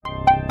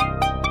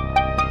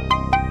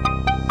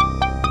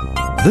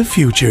The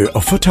future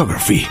of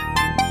photography.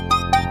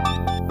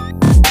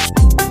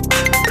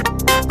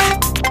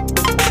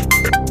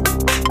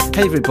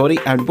 Hey everybody,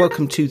 and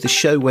welcome to the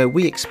show where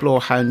we explore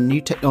how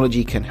new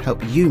technology can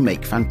help you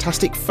make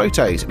fantastic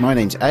photos. My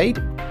name's Aid.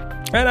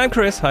 And I'm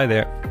Chris. Hi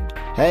there.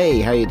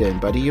 Hey, how you doing,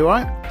 buddy? You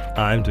alright?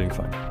 I'm doing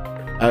fine.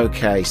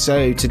 Okay,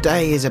 so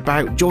today is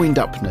about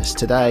joined-upness.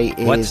 Today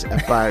is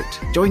about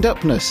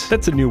joined-upness.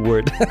 That's a new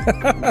word.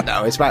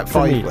 No, it's about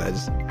 5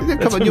 words.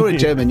 Come on, you're a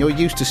German. You're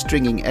used to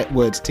stringing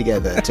words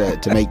together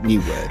to make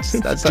new words.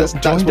 That's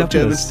what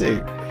Germans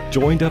do.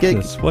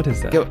 Joined-upness. What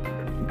is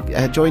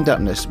that?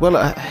 Joined-upness.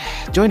 Well,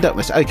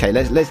 joined-upness. Okay,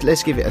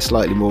 let's give it a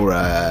slightly more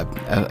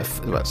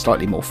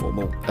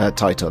formal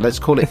title. Let's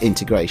call it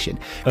integration.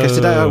 Because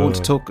today I want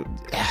to talk.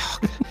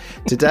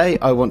 Today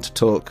I want to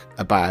talk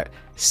about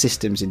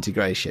systems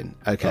integration.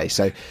 Okay,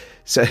 so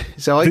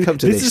I come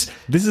to this.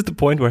 This is the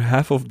point where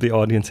half of the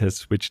audience has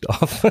switched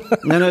off.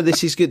 No,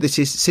 this is good. This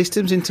is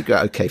systems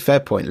integration. Okay, fair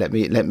point. Let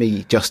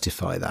me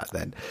justify that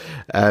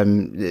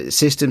then.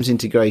 Systems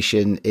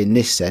integration, in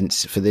this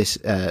sense, for this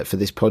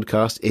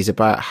podcast, is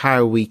about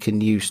how we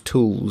can use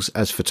tools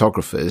as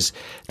photographers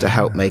to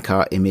help make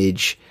our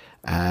image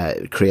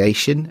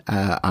creation,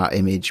 our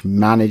image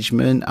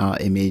management, our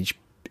image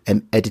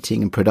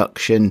editing and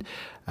production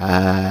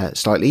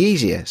slightly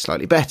easier,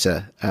 slightly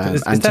better,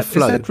 Is to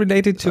flow. Is that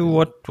related to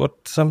what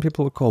some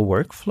people call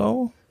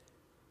workflow?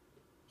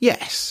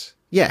 Yes,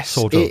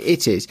 Sort of.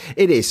 it is.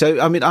 It is. So,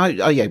 I mean,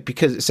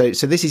 because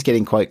this is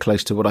getting quite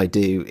close to what I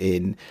do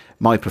in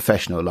my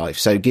professional life.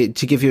 So, to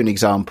give you an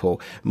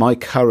example, my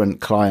current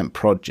client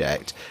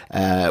project,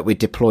 we're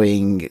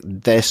deploying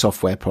their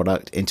software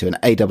product into an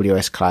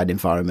AWS cloud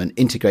environment,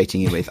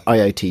 integrating it with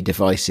IoT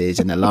devices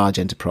in a large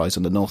enterprise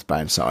on the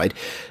northbound side,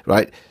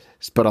 right?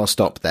 But I'll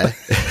stop there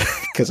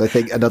because I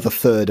think another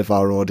third of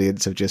our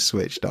audience have just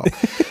switched off.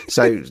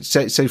 So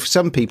for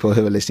some people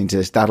who are listening to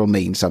this, that'll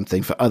mean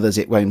something. For others,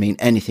 it won't mean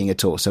anything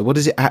at all. So what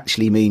does it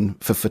actually mean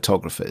for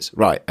photographers?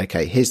 Right.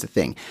 Okay. Here's the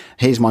thing.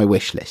 Here's my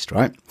wish list,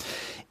 right?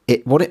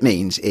 What it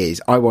means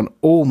is I want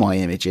all my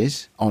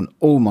images on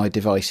all my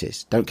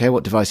devices. Don't care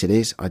what device it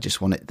is. I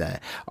just want it there.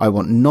 I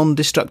want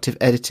non-destructive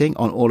editing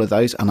on all of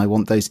those, and I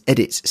want those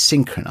edits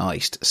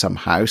synchronized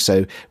somehow.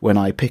 So when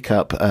I pick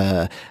up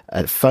a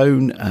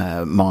phone,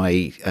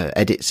 my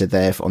edits are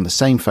there on the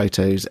same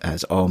photos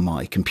as on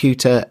my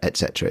computer,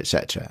 etc.,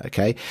 etc.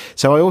 Okay.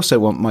 So I also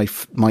want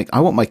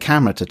my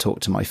camera to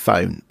talk to my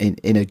phone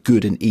in a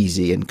good and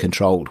easy and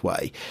controlled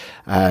way.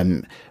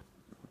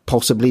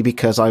 Possibly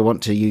because I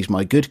want to use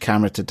my good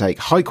camera to take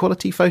high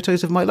quality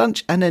photos of my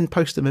lunch and then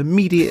post them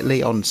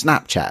immediately on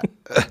Snapchat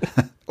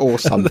or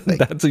something.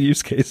 That's a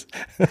use case.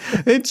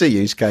 It's a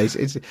use case.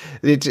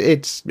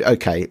 It's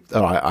okay.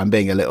 All right. I'm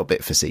being a little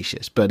bit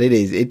facetious, but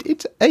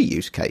it's a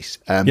use case.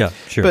 Yeah,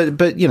 sure.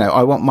 But you know,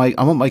 I want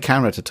my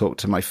camera to talk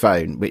to my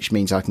phone, which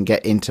means I can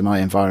get into my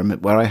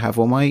environment where I have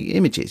all my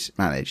images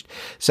managed.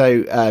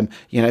 So,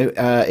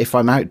 if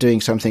I'm out doing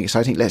something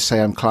exciting, let's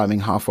say I'm climbing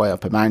halfway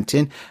up a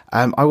mountain,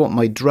 I want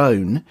my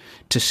drone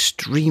to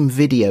stream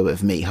video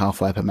of me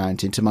halfway up a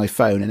mountain to my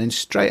phone and then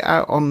straight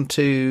out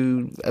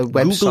onto a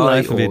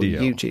website or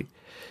video. YouTube.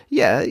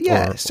 Yeah.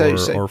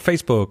 Or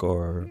Facebook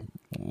or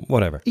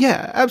whatever.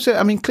 Yeah, absolutely.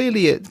 I mean,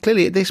 clearly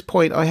at this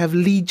point, I have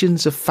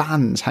legions of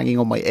fans hanging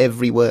on my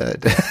every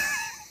word.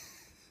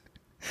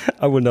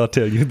 I will not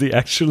tell you the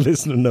actual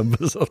listener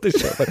numbers of the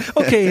show, but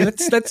okay,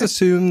 let's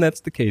assume that's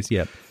the case.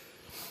 Yeah.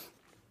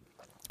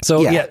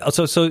 So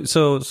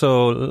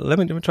so let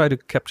me try to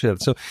capture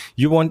that. So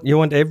you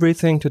want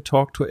everything to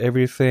talk to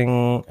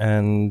everything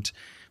and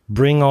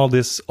bring all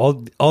these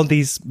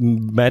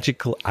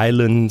magical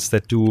islands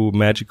that do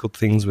magical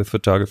things with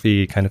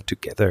photography kind of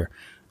together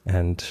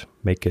and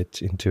bake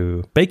it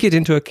into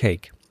a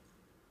cake.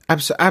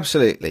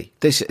 Absolutely.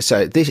 This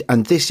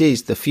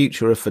is the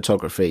future of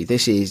photography.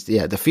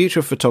 The future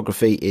of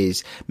photography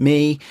is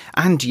me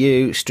and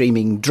you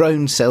streaming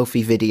drone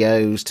selfie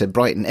videos to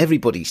brighten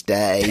everybody's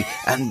day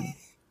and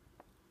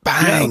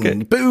bang,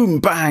 boom,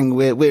 bang.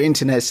 We're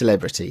internet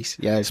celebrities.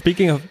 Yeah.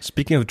 Speaking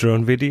of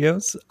drone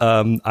videos,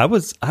 I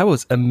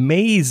was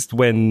amazed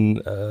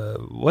when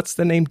what's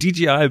the name?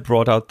 DJI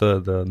brought out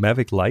the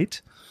Mavic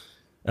Lite,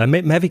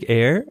 Mavic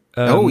Air.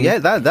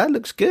 That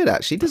looks good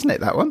actually, doesn't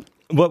it? That one.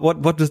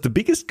 What was the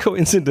biggest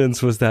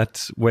coincidence was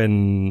that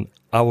when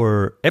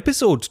our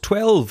episode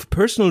 12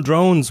 personal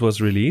drones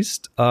was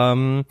released,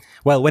 when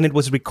it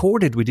was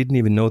recorded, we didn't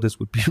even know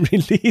this would be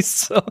released.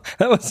 So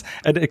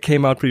and it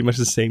came out pretty much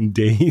the same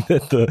day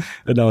that the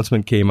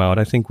announcement came out.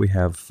 I think we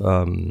have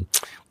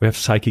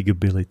psychic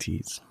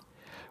abilities.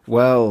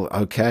 Well,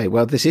 okay.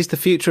 Well, this is the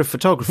future of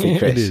photography,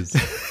 Chris. It is.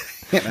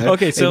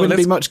 Okay, so it wouldn't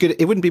be much good.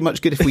 It wouldn't be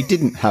much good if we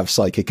didn't have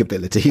psychic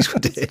abilities,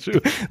 would it? True.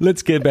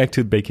 Let's get back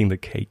to baking the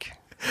cake.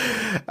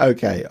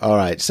 Okay, all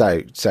right.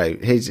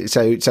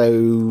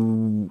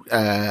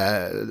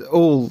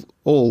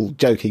 All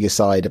joking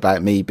aside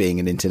about me being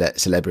an internet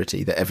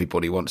celebrity that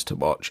everybody wants to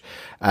watch.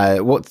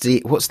 What's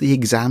the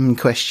exam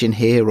question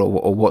here,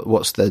 or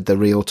what's the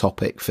real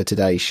topic for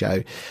today's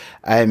show?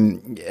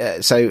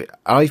 So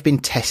I've been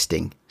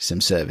testing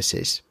some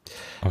services.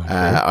 Okay.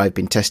 I've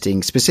been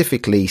testing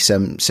specifically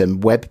some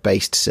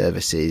web-based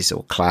services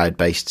or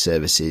cloud-based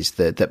services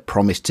that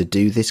promise to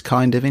do this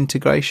kind of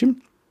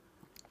integration.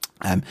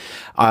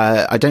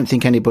 I don't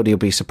think anybody will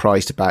be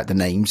surprised about the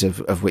names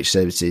of which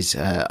services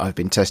I've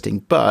been testing,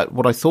 but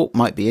what I thought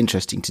might be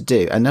interesting to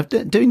do, and I'm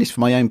doing this for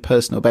my own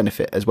personal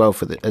benefit as well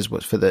for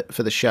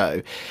the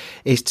show,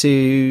 is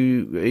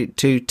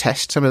to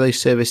test some of those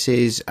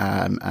services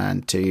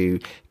and to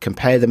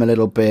compare them a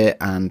little bit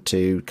and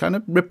to kind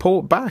of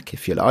report back,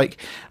 if you like.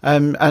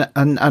 And I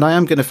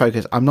am going to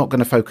focus. I'm not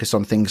going to focus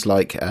on things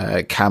like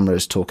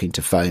cameras talking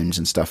to phones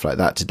and stuff like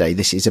that today.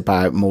 This is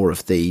about more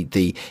of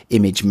the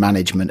image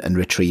management and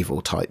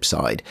retrieval type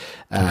side,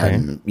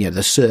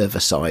 the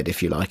server side,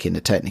 if you like, in the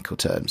technical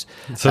terms.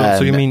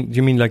 So you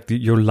mean like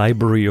your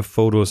library of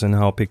photos and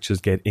how pictures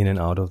get in and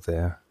out of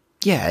there?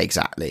 Yeah,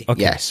 exactly.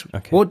 Okay. Yes.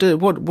 Okay.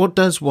 What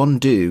does one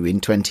do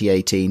in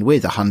 2018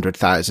 with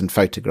 100,000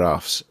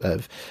 photographs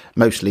of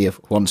mostly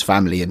of one's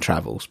family and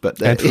travels, but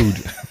and food?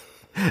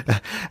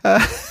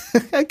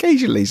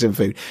 Occasionally some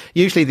food.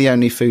 Usually the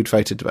only food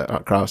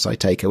photographs I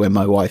take are when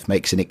my wife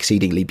makes an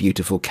exceedingly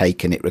beautiful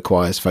cake and it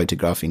requires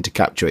photographing to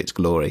capture its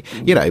glory.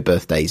 You know,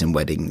 birthdays and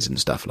weddings and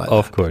stuff like that.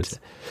 Of course.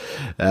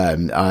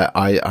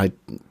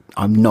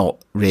 I'm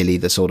not really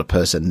the sort of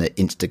person that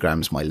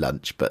Instagrams my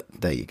lunch, but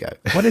there you go.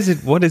 What is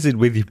it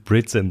with you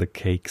Brits and the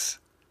cakes?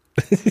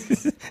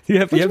 you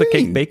have the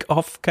cake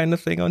bake-off kind of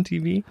thing on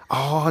TV?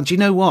 Oh, do you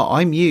know what?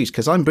 I'm used,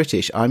 because I'm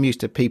British, I'm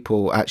used to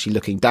people actually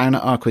looking down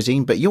at our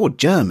cuisine, but you're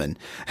German.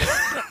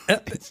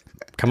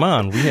 Come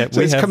on,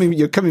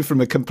 you're coming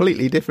from a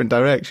completely different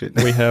direction.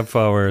 We have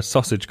our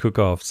sausage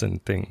cook-offs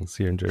and things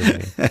here in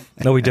Germany.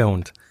 No, we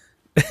don't.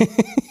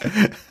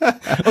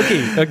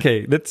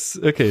 Okay.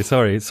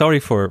 Sorry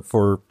for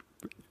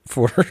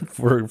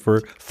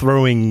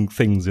throwing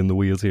things in the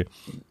wheels here.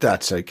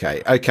 That's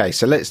okay. Okay,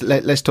 so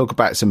let's talk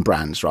about some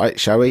brands, right?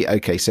 Shall we?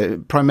 Okay, so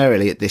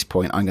primarily at this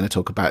point, I'm going to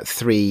talk about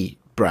 3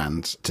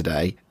 brands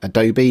today: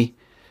 Adobe,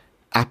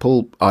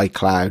 Apple,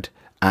 iCloud,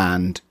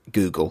 and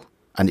Google.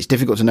 And it's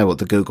difficult to know what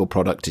the Google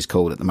product is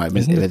called at the moment.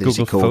 Isn't it is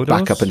it called Photos?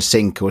 Backup and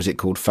Sync, or is it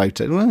called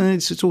Photo? Well,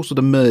 it's all sort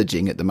of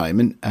merging at the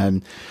moment.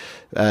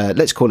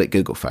 Let's call it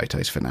Google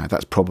Photos for now.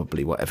 That's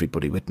probably what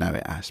everybody would know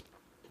it as.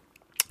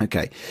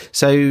 Okay,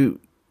 so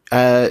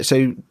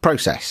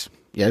process,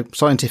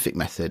 scientific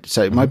method.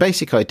 So my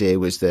basic idea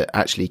was that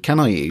actually, can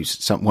I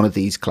use one of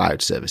these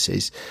cloud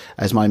services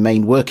as my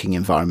main working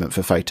environment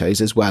for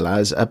photos as well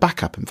as a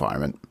backup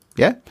environment?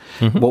 Yeah.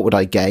 Mm-hmm. What would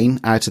I gain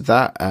out of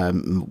that?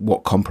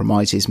 What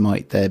compromises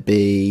might there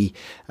be,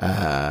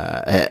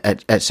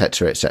 et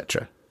cetera, et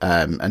cetera.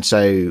 I'm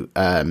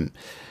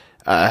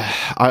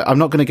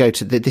not going to go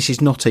to this is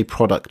not a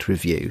product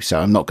review, so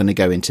I'm not going to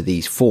go into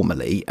these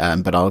formally,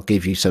 but I'll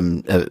give you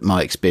some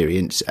my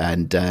experience,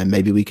 and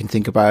maybe we can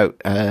think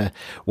about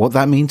what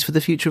that means for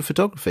the future of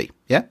photography.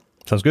 Yeah,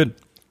 sounds good.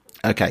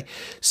 Okay,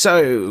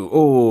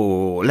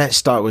 so let's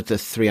start with the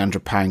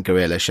 £300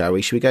 gorilla, shall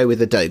we? Should we go with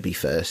Adobe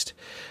first?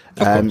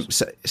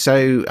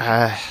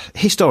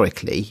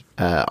 Historically,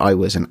 I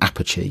was an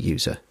Aperture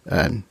user.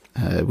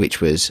 Which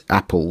was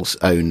Apple's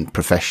own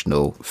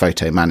professional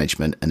photo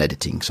management and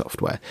editing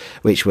software,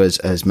 which was,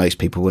 as most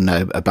people will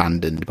know,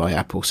 abandoned by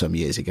Apple some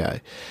years ago.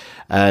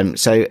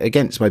 So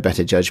against my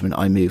better judgment,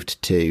 I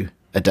moved to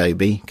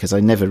Adobe because I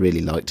never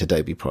really liked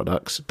Adobe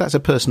products. That's a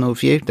personal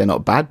view. They're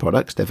not bad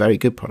products. They're very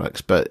good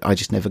products, but I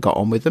just never got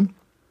on with them.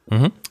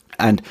 Mm-hmm.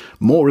 And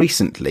more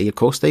recently, of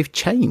course, they've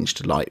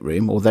changed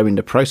Lightroom, or they're in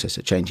the process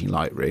of changing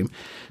Lightroom.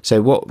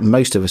 So what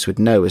most of us would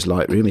know as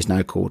Lightroom is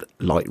now called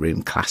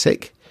Lightroom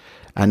Classic.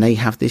 And they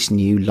have this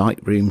new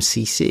Lightroom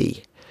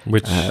CC,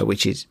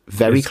 which is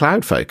very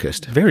cloud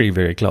focused. Very,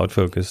 very cloud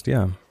focused,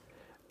 yeah.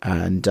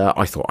 And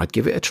I thought I'd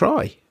give it a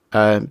try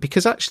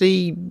because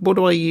actually, what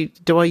do I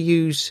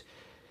use?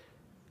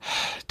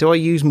 Do I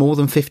use more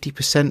than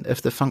 50%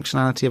 of the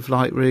functionality of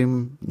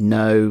Lightroom?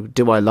 No.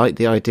 Do I like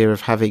the idea of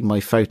having my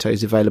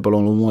photos available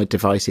on all my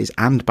devices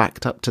and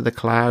backed up to the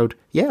cloud?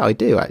 Yeah, I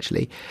do,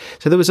 actually.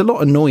 So there was a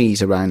lot of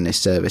noise around this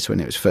service when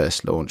it was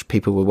first launched.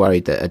 People were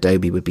worried that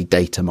Adobe would be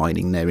data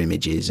mining their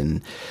images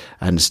and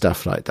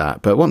stuff like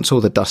that. But once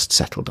all the dust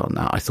settled on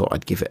that, I thought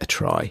I'd give it a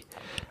try.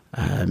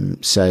 I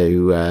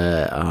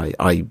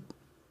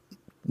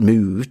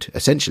moved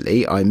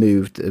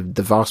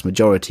the vast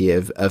majority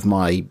of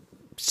my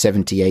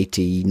 70,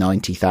 80,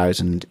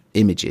 90,000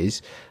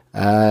 images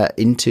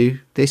into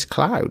this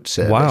cloud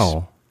service.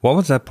 Wow. What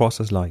was that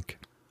process like?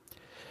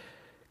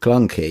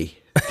 Clunky.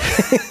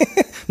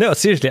 No,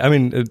 seriously. I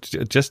mean,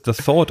 just the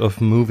thought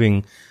of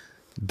moving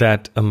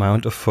that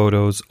amount of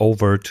photos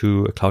over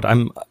to a cloud.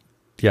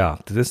 yeah,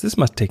 this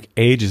must take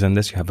ages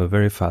unless you have a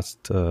very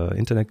fast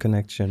internet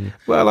connection.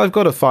 Well, I've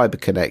got a fiber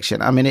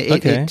connection. I mean,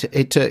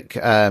 it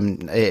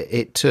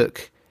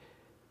took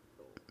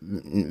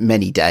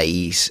many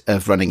days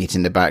of running it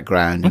in the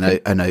background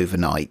and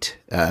overnight.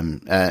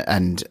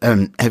 And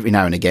every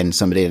now and again,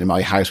 somebody in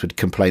my house would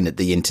complain that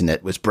the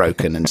internet was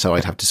broken, and so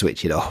I'd have to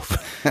switch it off.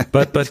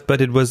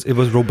 but it was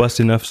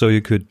robust enough so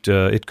it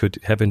could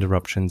have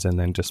interruptions and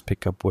then just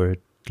pick up where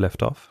it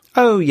left off.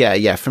 Oh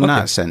yeah. From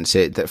that sense,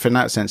 it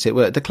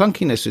worked. The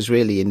clunkiness was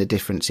really in the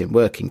difference in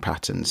working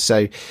patterns.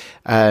 So,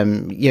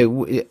 I've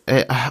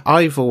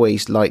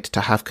always liked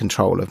to have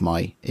control of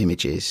my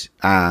images,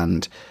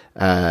 and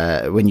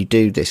when you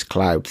do this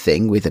cloud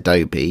thing with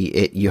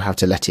Adobe, you have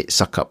to let it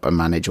suck up and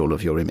manage all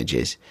of your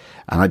images.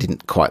 And I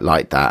didn't quite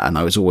like that. And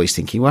I was always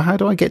thinking, well, how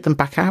do I get them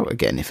back out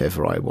again if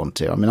ever I want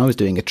to? I mean, I was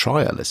doing a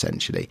trial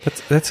essentially.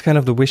 That's kind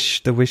of the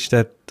wish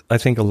that I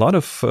think a lot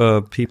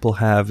of people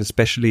have,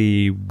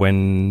 especially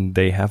when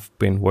they have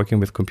been working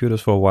with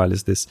computers for a while,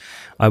 is this: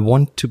 I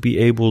want to be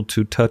able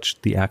to touch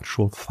the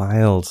actual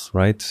files,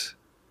 right?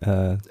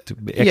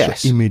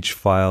 Image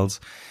files.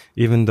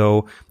 Even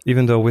though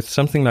with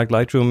something like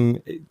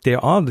Lightroom,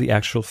 there are the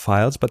actual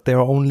files, but there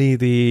are only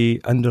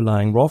the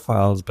underlying raw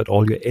files, but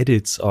all your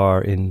edits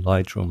are in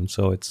Lightroom.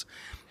 So it's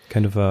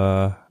kind of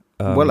a...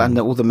 and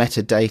all the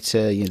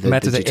metadata,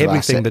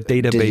 everything, the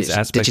database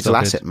aspects, digital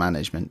asset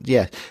management.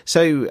 Yeah.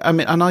 So I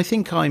mean, and I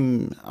think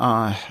I'm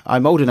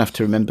old enough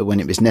to remember when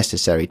it was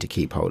necessary to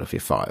keep hold of your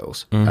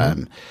files,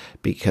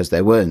 because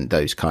there weren't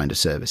those kind of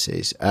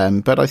services.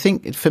 But I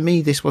think for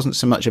me, this wasn't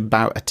so much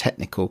about a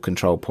technical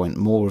control point,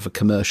 more of a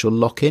commercial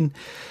lock-in.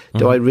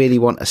 Do I really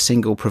want a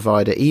single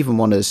provider, even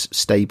one as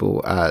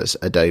stable as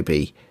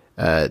Adobe,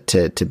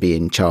 to be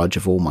in charge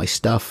of all my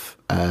stuff?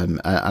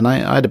 And I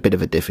had a bit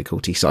of a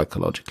difficulty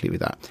psychologically with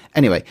that.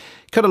 Anyway,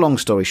 cut a long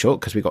story short,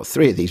 because we've got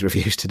 3 of these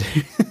reviews to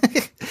do.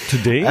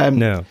 Today?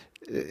 No.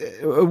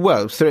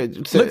 Well,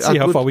 let's see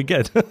how far we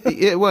get.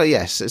 Yeah, well,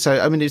 yes. So,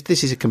 I mean,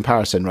 this is a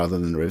comparison rather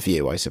than a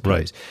review, I suppose.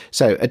 Right.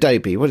 So,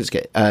 Adobe, what does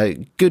it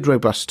get? Good,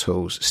 robust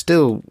tools.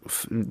 Still,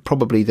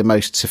 probably the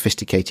most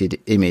sophisticated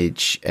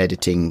image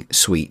editing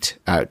suite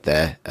out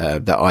there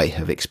that I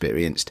have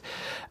experienced.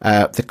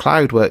 The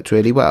cloud worked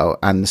really well,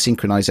 and the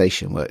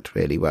synchronization worked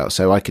really well.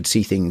 So I could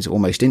see things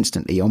almost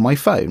instantly on my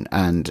phone.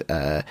 And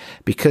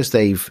because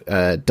they've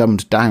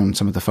dumbed down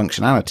some of the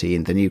functionality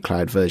in the new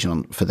cloud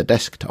version for the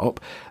desktop,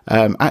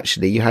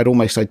 actually you had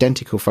almost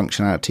identical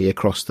functionality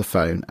across the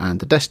phone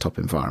and the desktop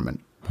environment.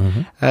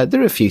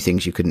 There are a few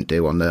things you couldn't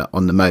do on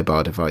the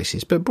mobile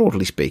devices, but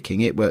broadly speaking,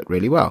 it worked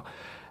really well.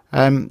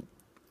 So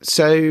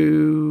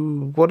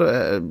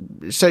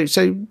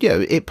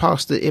it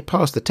passed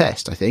the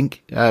test, I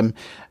think.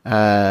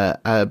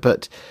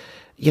 But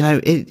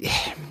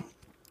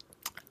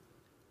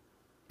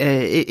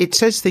it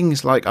says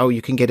things like, oh,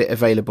 you can get it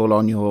available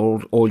on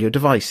all your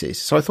devices.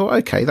 So I thought,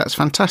 okay, that's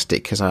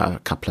fantastic, because I have a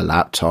couple of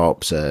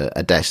laptops,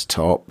 a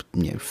desktop,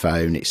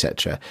 phone,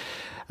 etc.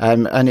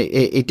 And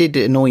it did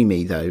annoy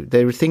me, though.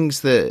 There are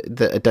things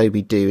that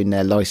Adobe do in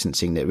their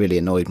licensing that really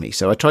annoyed me.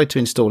 So I tried to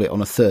install it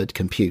on a 3rd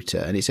computer,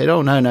 and it said,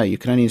 oh, no, you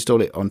can only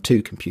install it on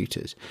 2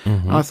 computers.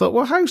 And I thought,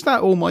 well, how's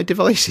that all my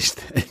devices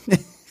then?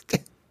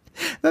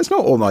 That's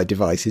not all my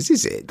devices,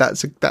 is it?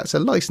 That's a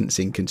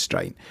licensing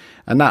constraint.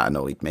 And that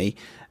annoyed me.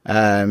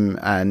 I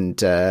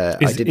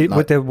didn't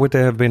would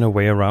there have been a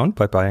way around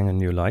by buying a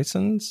new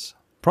license?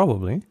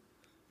 Probably.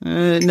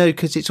 No,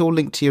 because it's all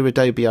linked to your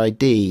Adobe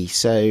ID.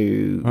 So,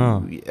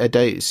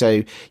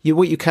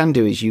 what you can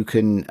do is you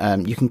can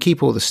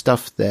keep all the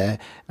stuff there,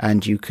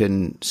 and you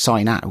can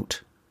sign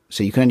out.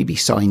 So you can only be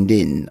signed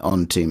in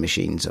on 2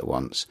 machines at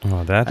once.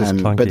 Oh, that is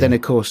clunky. But then,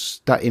 of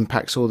course, that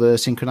impacts all the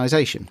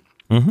synchronization.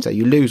 So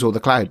you lose all the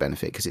cloud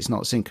benefit because it's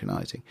not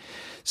synchronizing.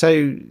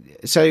 So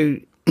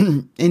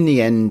in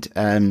the end,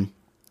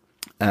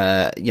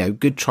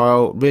 good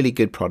trial, really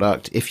good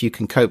product. If you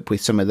can cope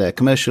with some of their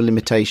commercial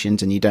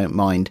limitations and you don't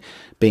mind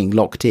being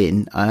locked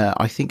in,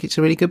 I think it's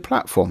a really good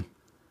platform.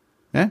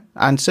 Yeah,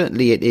 and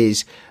certainly it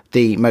is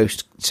the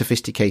most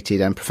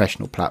sophisticated and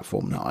professional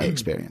platform that I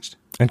experienced.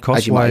 And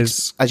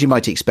cost-wise, as you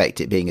might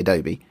expect, it being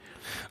Adobe.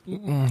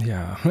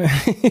 Yeah,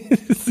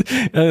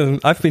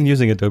 I've been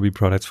using Adobe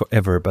products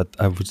forever, but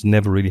I was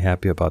never really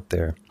happy about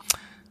their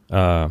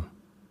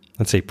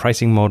let's say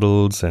pricing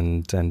models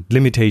and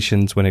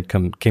limitations when it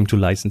came to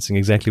licensing,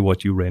 exactly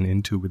what you ran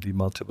into with the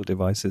multiple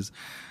devices.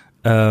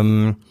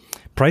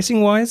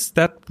 Pricing wise,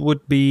 that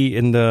would be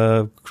in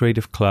the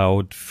Creative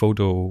Cloud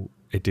Photo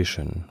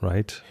Edition,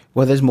 right?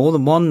 Well, there's more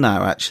than one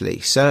now, actually.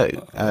 So,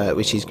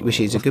 which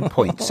is a good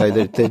point. So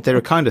there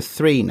are kind of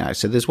 3 now.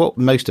 So there's what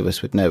most of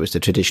us would know as the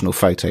traditional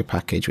photo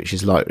package, which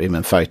is Lightroom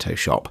and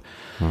Photoshop,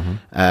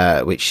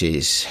 which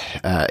is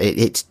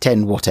it's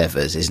 10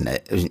 whatevers, isn't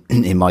it?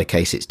 In my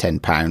case, it's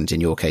 £10. In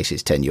your case,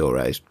 it's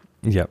 €10.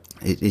 Yeah,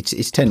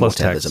 it's 10 plus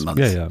whatevers tax. a month.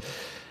 Yeah.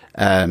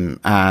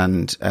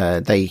 And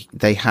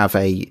they have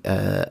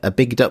a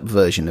bigged up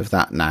version of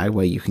that now,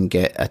 where you can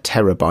get a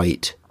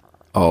terabyte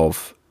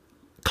of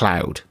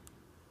cloud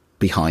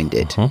behind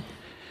it.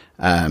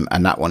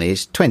 and that one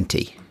is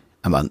 $20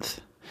 a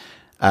month.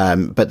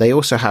 But they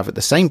also have at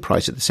the same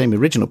price, at the same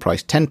original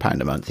price,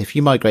 £10 a month. If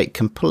you migrate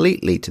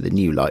completely to the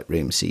new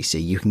Lightroom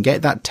CC, you can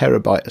get that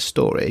terabyte of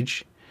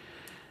storage,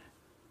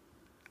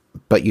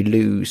 but you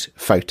lose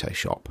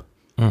Photoshop.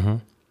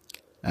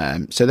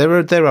 So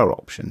there are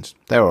options.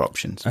 There are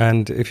options.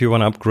 And if you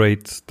want to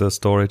upgrade the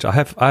storage, I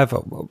have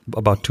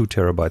about 2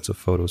 terabytes of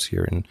photos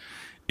here in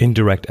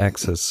indirect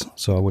access,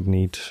 so I would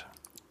need.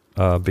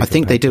 I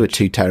think they do a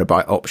 2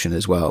 terabyte option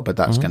as well, but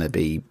that's going to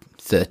be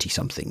 30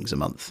 somethings a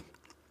month.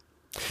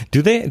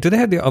 Do they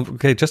have the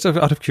okay? Just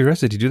out of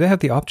curiosity, do they have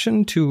the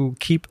option to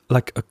keep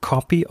like a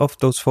copy of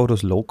those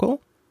photos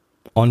local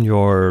on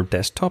your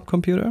desktop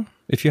computer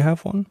if you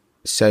have one?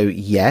 So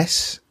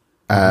yes.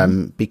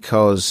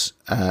 Because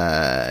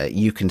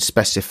you can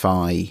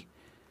specify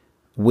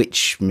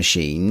which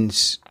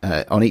machines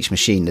on each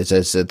machine. There's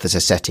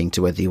a setting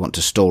to whether you want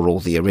to store all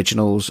the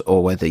originals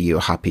or whether you're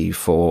happy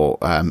for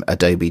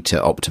Adobe to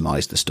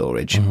optimize the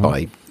storage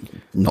by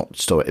not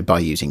store it by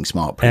using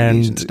smart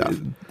previews and stuff.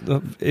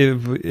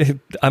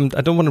 I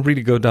don't want to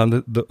really go down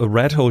the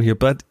rat hole here,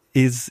 but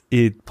is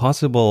it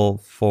possible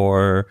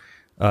for?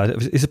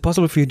 Is it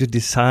possible for you to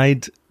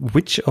decide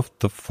which of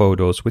the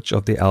photos, which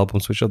of the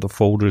albums, which of the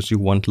folders you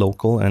want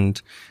local?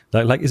 And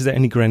like, is there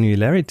any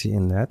granularity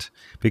in that?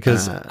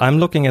 Because I'm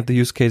looking at the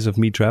use case of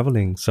me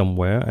traveling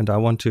somewhere, and I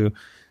want to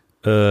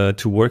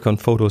work on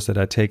photos that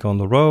I take on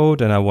the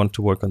road, and I want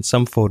to work on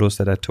some photos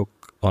that I took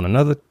on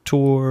another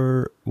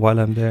tour while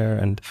I'm there.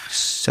 And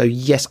so,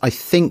 yes, I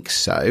think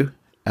so.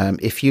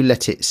 If you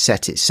let it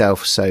set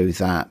itself so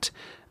that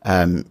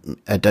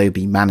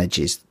Adobe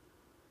manages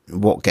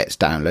what gets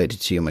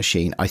downloaded to your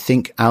machine, I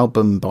think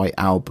album by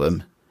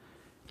album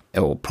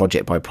or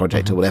project by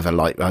project or whatever,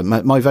 like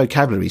my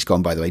vocabulary's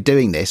gone, by the way.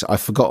 Doing this,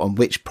 I've forgotten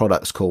which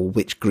products call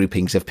which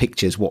groupings of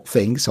pictures what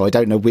things, so I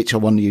don't know which I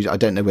want to use. I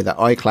don't know whether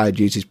iCloud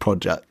uses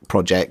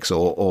projects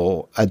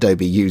or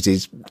Adobe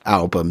uses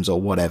albums or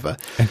whatever.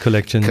 And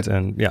collections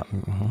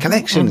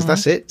collections,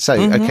 that's it. So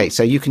okay,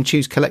 so you can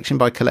choose collection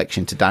by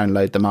collection to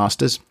download the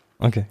masters.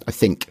 Okay, I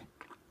think.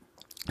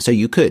 So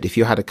you could, if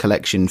you had a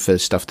collection for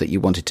stuff that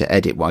you wanted to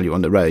edit while you're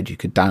on the road, you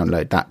could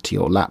download that to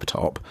your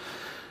laptop,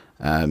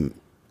 and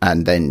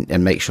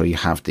make sure you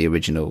have the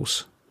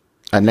originals,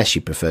 unless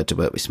you prefer to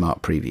work with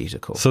smart previews,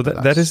 of course. So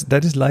that is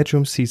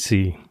Lightroom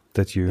CC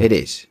that you it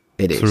is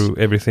threw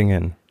everything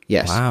in.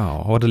 Yes.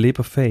 Wow, what a leap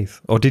of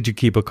faith! Or did you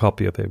keep a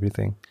copy of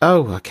everything?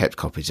 Oh, I kept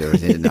copies of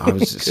everything. I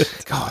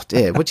was God,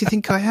 dear. What do you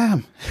think I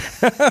am?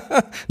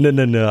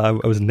 No.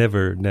 I was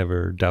never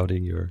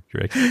doubting your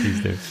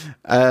expertise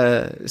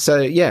there.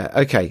 So yeah,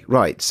 okay,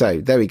 right. So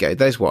there we go.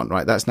 There's one.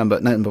 Right, that's number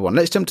one.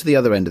 Let's jump to the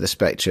other end of the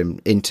spectrum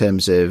in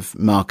terms of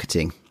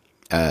marketing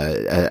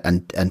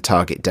and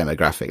target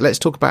demographic. Let's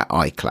talk about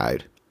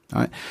iCloud.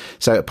 Right.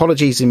 So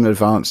apologies in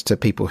advance to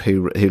people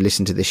who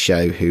listen to this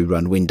show who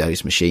run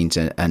Windows machines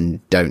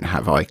and don't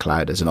have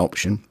iCloud as an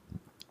option.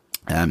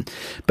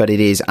 But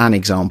it is an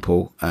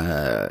example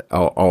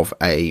of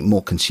a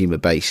more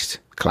consumer-based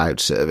cloud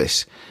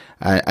service.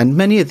 And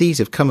many of these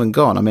have come and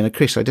gone. I mean,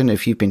 Chris, I don't know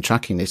if you've been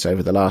tracking this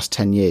over the last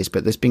 10 years,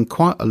 but there's been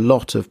quite a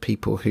lot of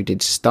people who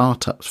did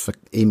startups for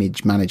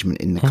image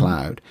management in the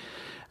cloud.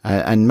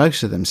 And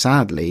most of them,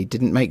 sadly,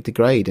 didn't make the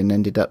grade and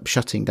ended up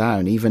shutting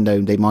down, even though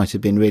they might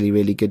have been really,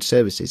 really good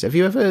services. Have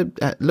you ever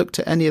looked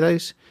at any of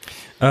those?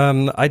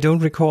 I don't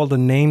recall the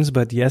names,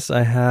 but yes,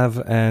 I have.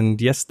 And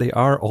yes, they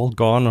are all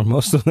gone, or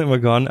most of them are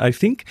gone. I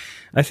think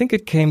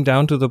it came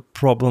down to the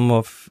problem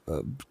of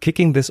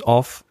kicking this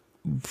off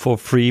for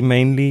free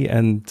mainly,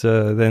 and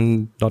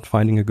then not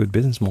finding a good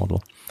business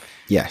model.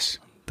 Yes.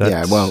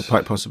 Yeah, well,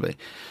 quite possibly.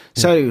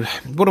 So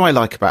what do I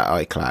like about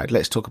iCloud?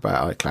 Let's talk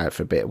about iCloud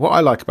for a bit. What I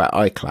like about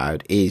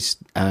iCloud is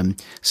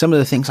some of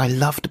the things I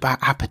loved about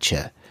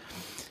Aperture.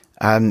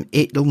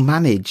 It'll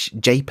manage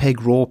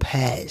JPEG RAW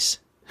pairs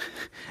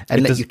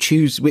and let you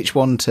choose which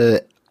one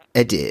to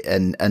edit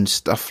and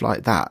stuff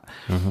like that,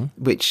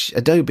 which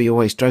Adobe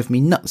always drove me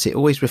nuts. It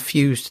always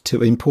refused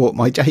to import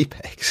my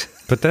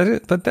JPEGs.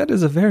 But that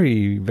is a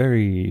very,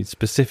 very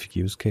specific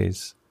use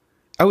case.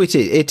 Oh, it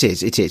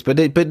is. But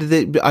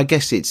I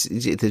guess it's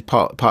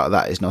part of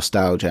that is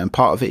nostalgia, and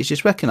part of it is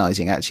just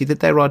recognizing actually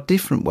that there are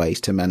different ways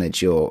to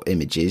manage your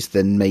images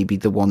than maybe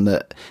the one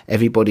that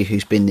everybody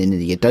who's been in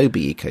the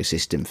Adobe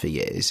ecosystem for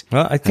years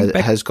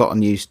has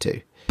gotten used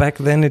to. Back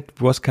then, it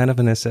was kind of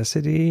a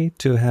necessity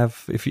to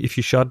have if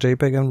you shot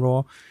JPEG and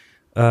RAW.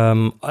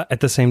 At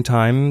the same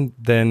time,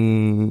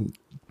 then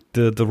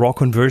the RAW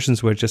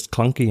conversions were just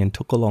clunky and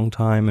took a long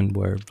time and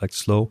were like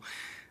slow.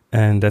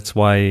 And that's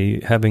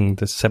why having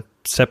the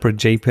separate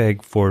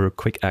JPEG for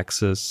quick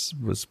access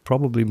was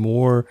probably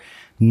more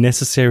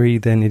necessary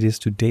than it is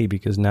today,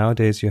 because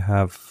nowadays you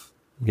have,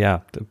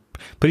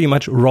 pretty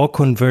much RAW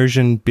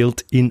conversion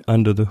built in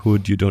under the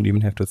hood. You don't even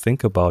have to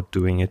think about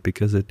doing it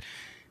because it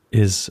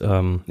is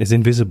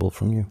invisible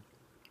from you.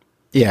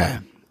 Yeah.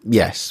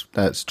 Yes,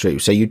 that's true.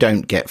 So you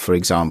don't get, for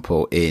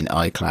example, in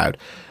iCloud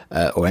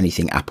or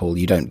anything Apple,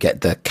 you don't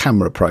get the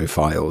camera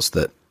profiles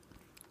that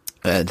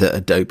that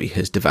Adobe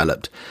has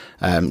developed.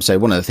 So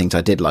one of the things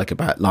I did like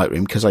about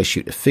Lightroom, because I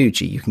shoot a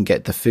Fuji, you can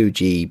get the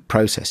Fuji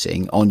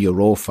processing on your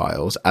RAW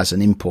files as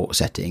an import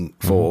setting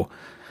for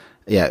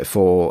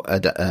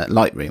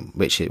Lightroom,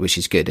 which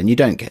is good, and you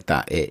don't get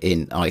that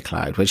in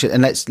iCloud.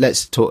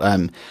 Let's talk.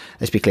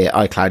 Let's be clear.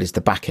 iCloud is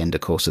the back end,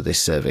 of course, of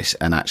this service,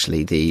 and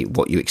actually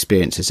what you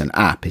experience as an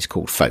app is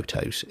called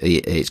Photos.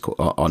 It's called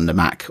on the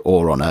Mac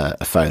or on a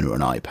phone or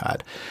an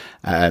iPad.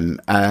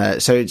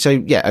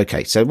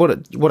 So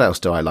what else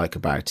do I like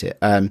about it?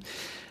 I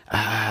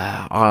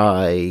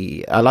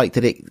like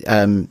that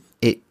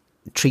it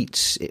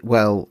treats it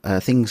well,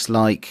 things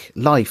like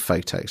live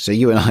photos. So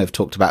you and I have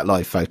talked about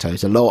live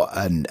photos a lot,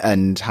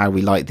 and how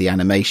we like the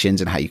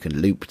animations and how you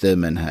can loop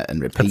them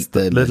and repeat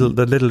them.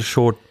 The little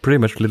short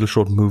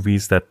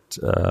movies that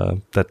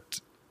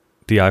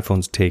the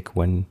iPhones take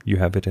when you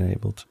have it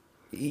enabled.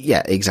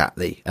 Yeah,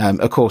 exactly.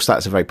 Of course,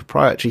 that's a very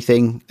proprietary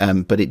thing,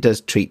 but it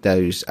does treat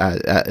those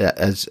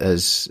as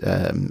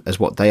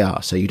what they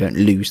are, so you don't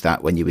lose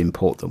that when you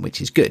import them,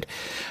 which is good.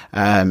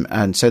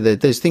 And so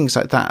there's things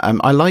like that.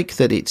 I like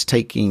that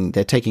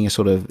they're taking a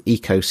sort of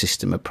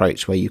ecosystem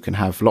approach where you can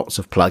have lots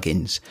of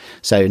plugins.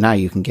 So now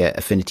you can get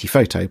Affinity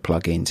Photo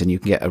plugins, and you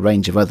can get a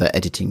range of other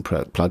editing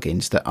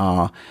plugins that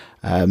are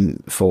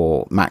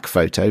for Mac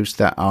photos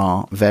that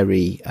are they're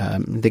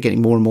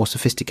getting more and more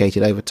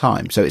sophisticated over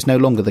time. So it's no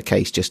longer the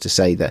case just to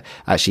say that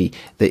actually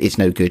that it's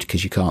no good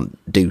because you can't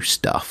do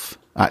stuff.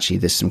 Actually,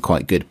 there's some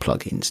quite good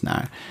plugins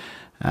now.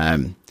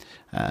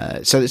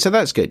 So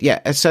that's good.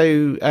 Yeah.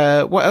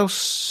 So what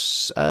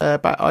else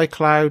about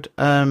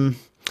iCloud?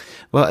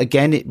 Well,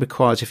 again, it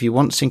requires, if you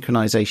want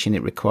synchronization,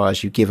 it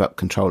requires you give up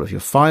control of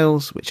your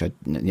files, which I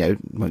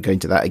won't go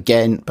into that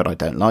again, but I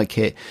don't like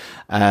it.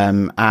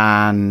 And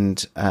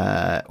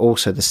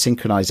also the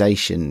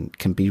synchronization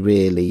can be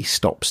really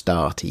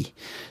stop-starty.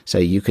 So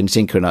you can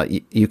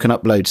you can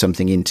upload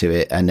something into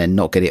it and then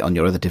not get it on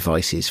your other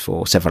devices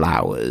for several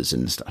hours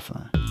and stuff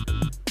like that.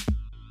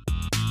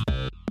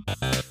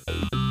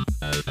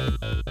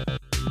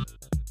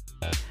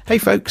 Hey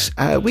folks,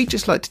 we'd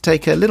just like to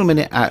take a little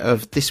minute out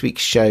of this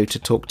week's show to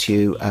talk to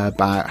you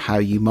about how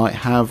you might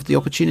have the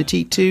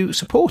opportunity to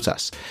support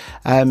us.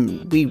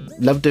 We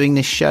love doing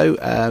this show,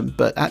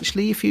 but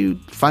actually if you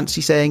fancy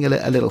saying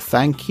a little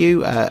thank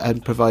you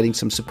and providing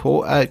some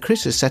support,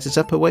 Chris has set us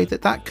up a way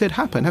that could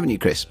happen, haven't you,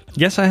 Chris?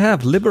 Yes, I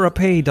have.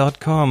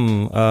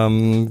 Liberapay.com.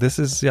 This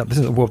is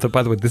well,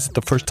 by the way, this is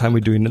the first time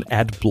we're doing an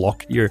ad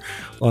block here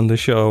on the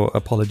show.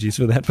 Apologies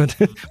for that, but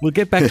we'll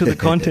get back to the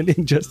content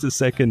in just a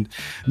second.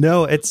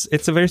 No,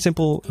 it's a very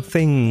simple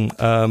thing.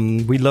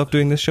 We love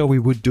doing this show. We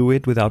would do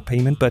it without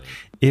payment, but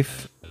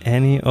if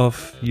any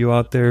of you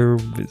out there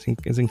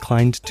is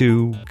inclined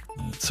to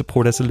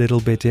support us a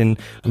little bit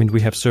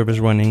we have servers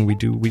running,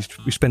 we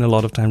spend a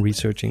lot of time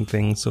researching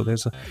things, so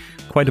there's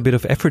quite a bit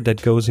of effort that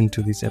goes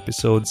into these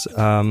episodes.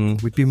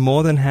 We'd be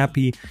more than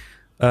happy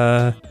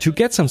to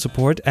get some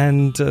support,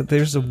 and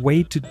there's a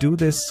way to do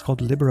this called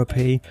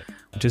Liberapay,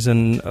 which is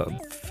a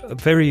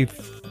very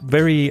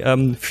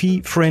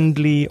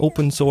fee-friendly,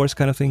 open source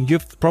kind of thing.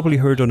 You've probably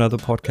heard on other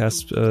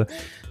podcasts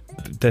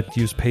that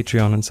use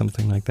Patreon and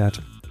something like that.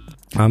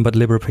 But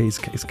Liberapay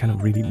is kind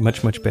of really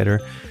much, much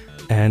better.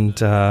 And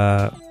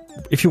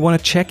if you want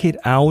to check it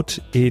out,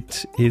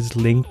 it is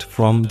linked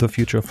from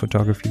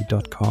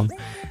thefutureofphotography.com.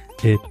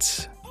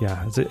 It's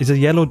a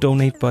yellow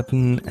donate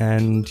button,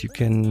 and you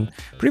can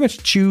pretty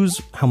much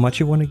choose how much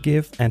you want to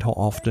give and how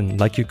often.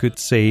 Like you could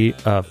say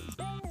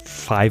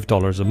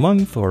 $5 a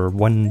month or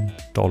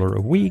 $1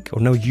 a week,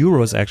 or no,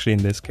 euros actually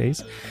in this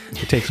case.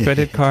 It takes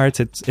credit cards.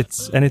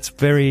 It's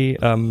very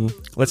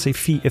let's say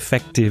fee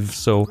effective.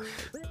 So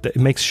it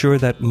makes sure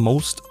that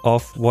most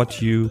of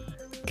what you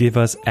give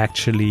us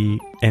actually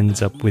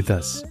ends up with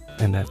us,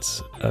 and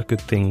that's a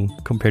good thing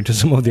compared to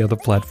some of the other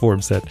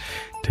platforms that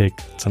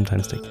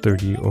sometimes take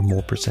 30 or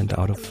more %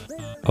 out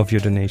of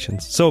your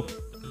donations. So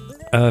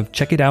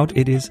check it out.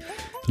 It is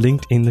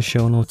linked in the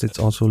show notes. It's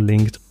also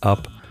linked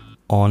up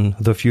on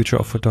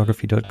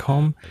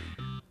thefutureofphotography.com.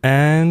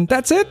 And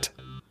that's it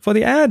for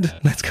the ad.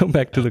 Let's go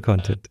back to the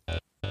content.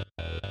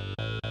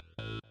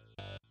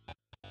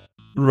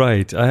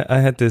 Right. I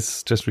had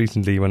this just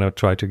recently when I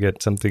tried to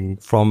get something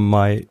from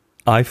my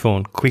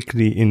iPhone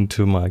quickly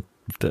into my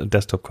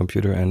desktop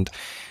computer, and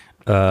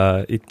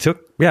it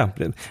took, I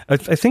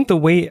think the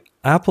way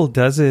Apple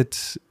does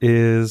it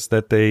is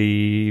that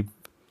they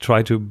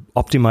try to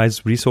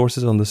optimize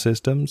resources on the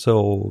system.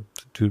 So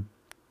to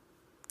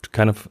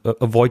kind of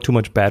avoid too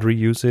much battery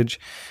usage,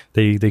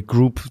 they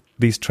group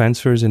these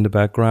transfers in the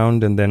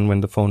background, and then when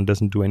the phone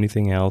doesn't do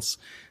anything else,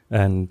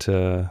 and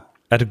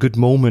at a good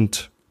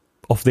moment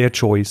of their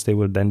choice, they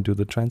will then do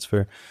the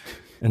transfer,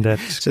 and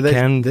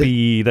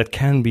that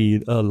can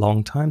be a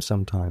long time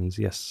sometimes.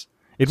 Yes,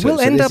 it will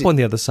end up on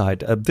the other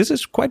side. This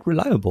is quite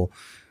reliable,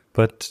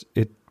 but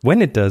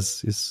when it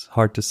does is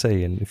hard to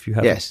say. And if you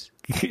have,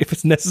 if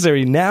it's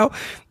necessary now,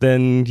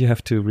 then you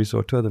have to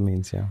resort to other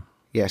means. Yeah.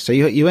 Yeah, so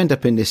you end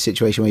up in this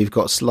situation where you've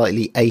got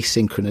slightly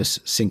asynchronous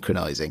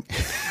synchronizing.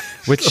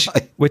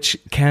 which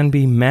can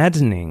be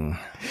maddening.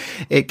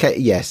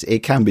 Yes, it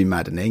can be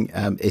maddening.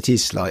 It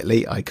is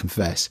slightly, I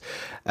confess.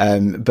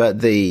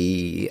 But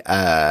as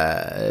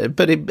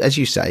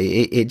you say,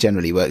 it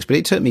generally works. But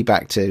it took me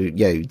back to,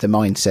 the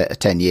mindset of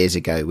 10 years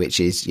ago, which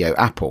is,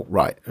 Apple,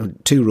 right?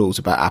 2 rules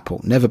about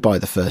Apple: never buy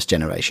the first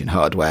generation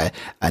hardware,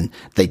 and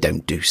they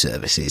don't do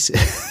services.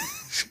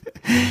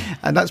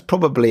 And that's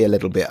probably a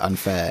little bit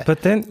unfair.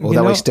 But then,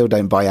 although I still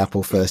don't buy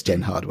Apple first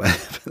gen hardware.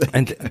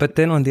 But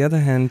then on the other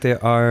hand,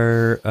 there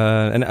are,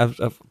 and I'm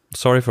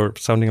sorry for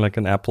sounding like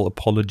an Apple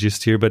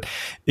apologist here, but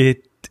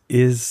it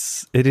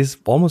is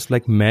almost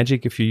like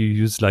magic if you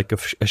use like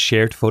a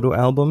shared photo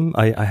album.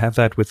 I have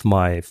that with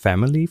my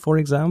family, for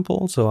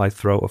example. So I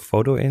throw a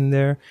photo in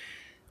there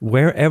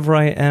wherever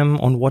I am,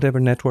 on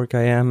whatever network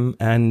I am,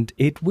 and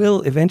it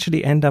will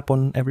eventually end up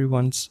on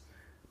everyone's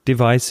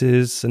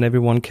devices, and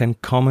everyone can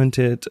comment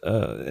it,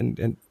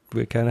 and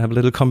we can have a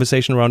little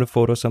conversation around a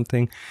photo or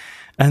something,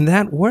 and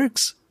that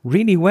works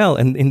really well.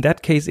 And in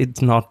that case,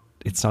 it's not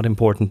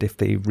important if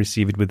they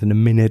receive it within a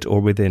minute or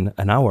within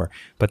an hour,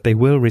 but they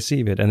will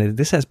receive it. And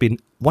this has been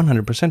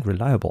 100%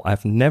 reliable.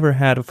 I've never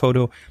had a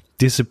photo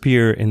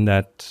disappear in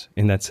that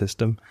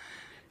system.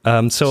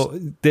 So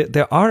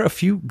there are a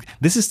few.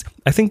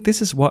 I think this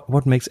is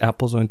what makes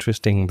Apple so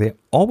interesting. They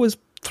always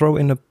throw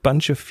in a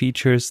bunch of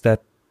features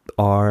that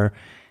are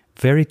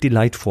very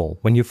delightful.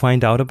 When you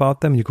find out about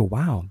them, you go,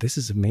 wow, this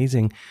is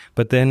amazing.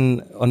 But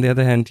then on the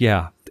other hand,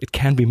 it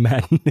can be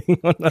maddening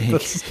on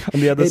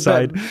the other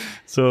side.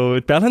 So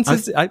it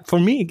balances, for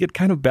me, it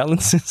kind of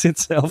balances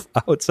itself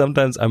out.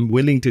 Sometimes I'm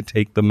willing to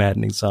take the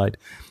maddening side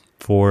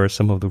for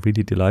some of the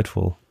really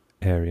delightful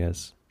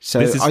areas. So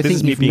this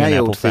is me being an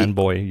Apple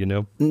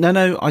fanboy,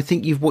 No. I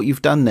think what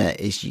you've done there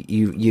is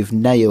you've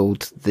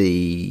nailed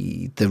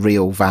the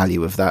real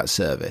value of that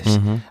service.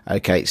 Mm-hmm.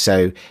 Okay,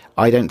 so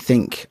I don't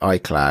think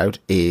iCloud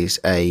is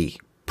a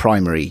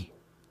primary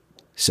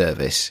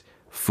service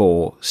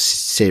for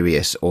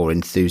serious or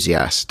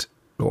enthusiast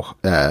or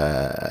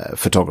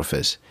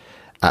photographers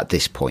at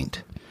this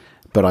point,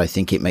 but I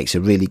think it makes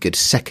a really good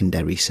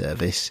secondary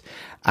service.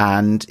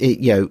 And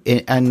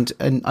and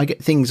I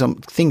get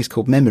things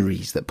called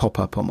memories that pop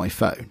up on my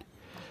phone.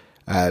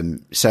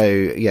 That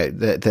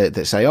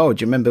say, oh,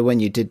 do you remember when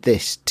you did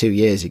this 2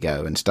 years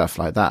ago and stuff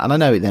like that? And I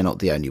know they're not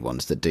the only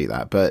ones that do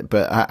that, but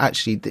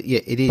actually,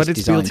 it is. But it's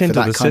designed built into for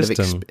that the kind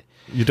system.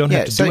 You don't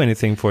have to do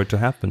anything for it to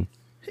happen.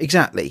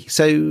 Exactly.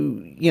 So,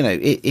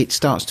 it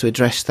starts to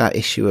address that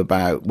issue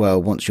about,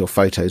 well, once your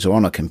photos are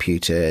on a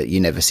computer, you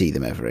never see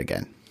them ever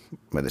again.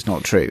 Well, it's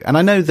not true. And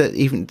I know that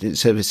even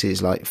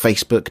services like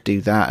Facebook do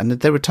that, and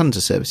there are tons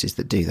of services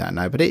that do that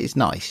now, but it is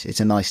nice. It's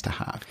a nice to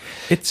have.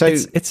 It's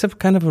a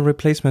kind of a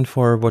replacement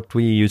for what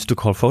we used to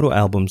call photo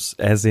albums,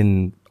 as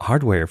in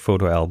hardware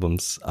photo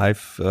albums. I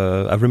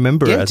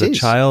remember as a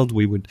child,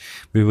 we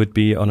would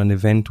be on an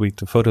event,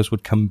 the photos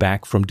would come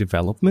back from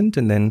development,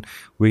 and then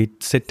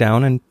we'd sit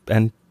down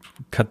and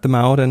cut them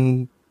out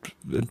and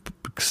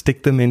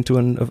stick them into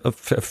a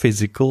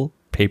physical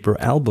paper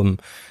album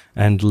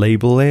and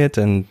label it,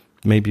 and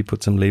maybe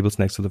put some labels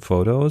next to the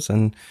photos.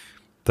 And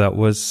that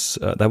was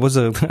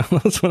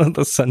one of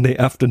the Sunday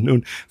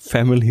afternoon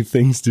family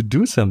things to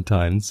do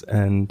sometimes.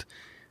 And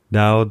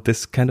now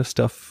this kind of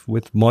stuff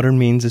with modern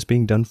means is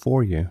being done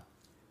for you.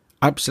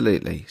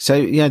 Absolutely.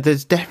 So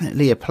there's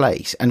definitely a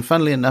place. And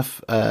funnily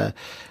enough,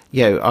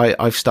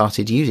 I've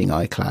started using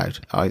iCloud.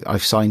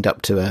 I've signed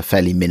up to a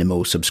fairly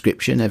minimal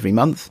subscription every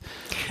month.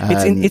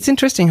 It's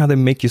interesting how they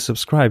make you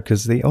subscribe,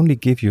 because they only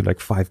give you like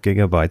 5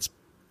 gigabytes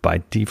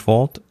by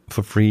default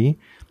for free,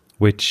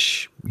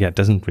 which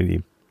doesn't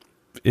really.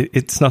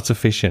 It's not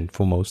sufficient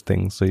for most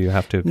things, so you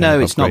have to. No,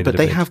 it's not. But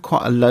they have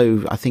quite a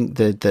low. I think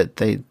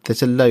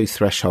there's a low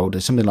threshold.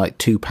 There's something like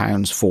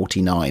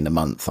 £2.49 a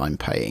month I'm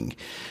paying,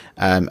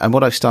 and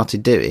what I've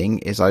started doing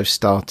is I've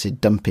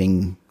started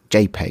dumping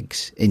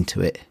JPEGs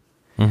into it.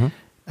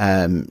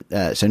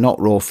 Mm-hmm. So not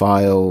raw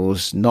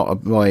files,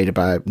 not worried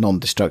about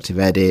non-destructive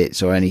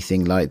edits or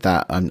anything like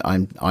that.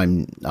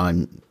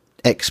 I'm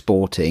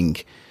exporting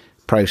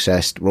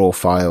processed raw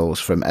files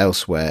from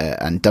elsewhere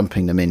and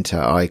dumping them into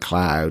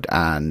iCloud,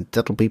 and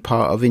that'll be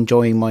part of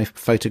enjoying my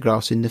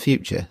photographs in the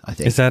future, I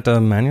think. Is that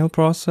a manual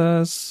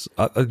process?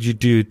 Do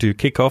you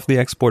kick off the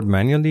export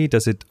manually?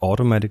 Does it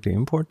automatically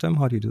import them?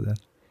 How do you do that?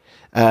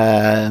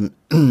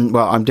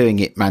 Well, I'm doing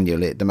it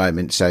manually at the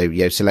moment.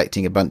 So,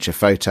 selecting a bunch of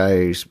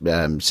photos,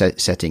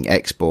 setting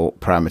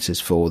export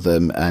parameters for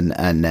them,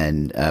 and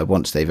then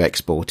once they've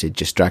exported,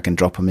 just drag and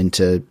drop them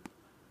into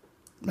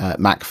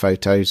Mac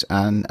Photos,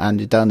 and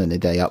you're done, and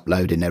they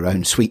upload in their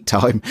own sweet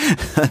time,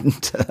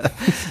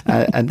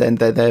 and then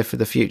they're there for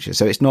the future.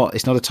 So it's not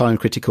a time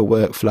critical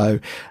workflow.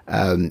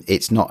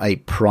 It's not a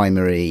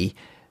primary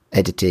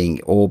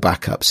editing or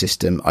backup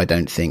system, I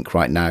don't think,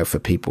 right now, for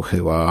people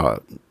who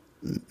are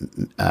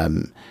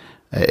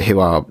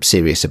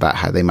serious about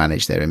how they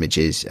manage their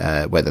images,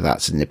 whether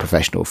that's in a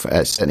professional,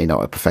 certainly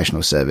not a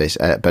professional service,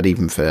 but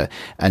even for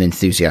an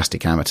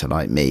enthusiastic amateur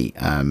like me,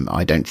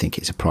 I don't think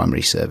it's a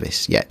primary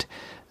service yet,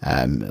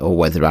 or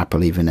whether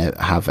Apple even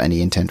have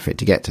any intent for it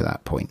to get to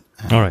that point.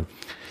 All right.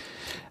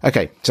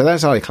 Okay, so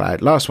that's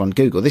iCloud. Last one,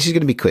 Google. This is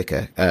going to be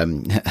quicker,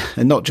 and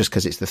not just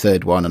because it's the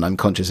third one and I'm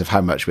conscious of how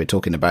much we're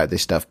talking about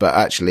this stuff, but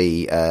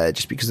actually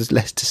just because there's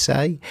less to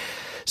say.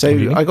 So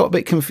I got a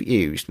bit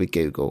confused with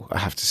Google, I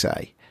have to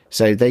say.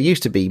 So there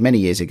used to be, many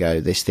years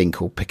ago, this thing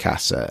called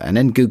Picasa, and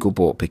then Google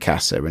bought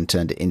Picasa and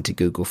turned it into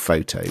Google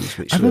Photos.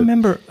 Which I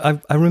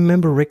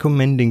remember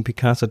recommending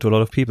Picasa to a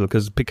lot of people,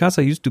 because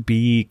Picasa used to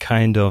be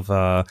kind of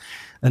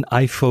an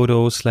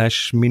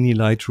iPhoto / mini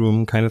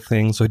Lightroom kind of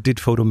thing. So it did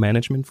photo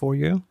management for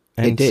you.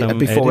 And it did,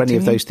 before editing. any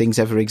of those things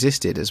ever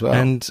existed as well.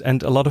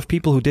 And a lot of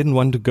people who didn't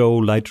want to go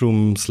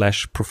Lightroom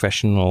 /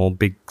 professional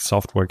big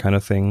software kind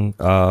of thing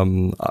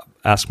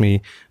asked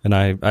me, and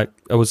I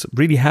was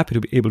really happy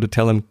to be able to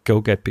tell them,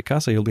 go get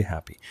Picasa, you'll be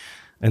happy.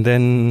 And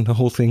then the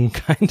whole thing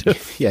kind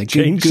of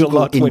changed Google a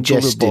lot when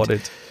Google bought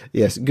it.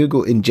 Yes,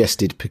 Google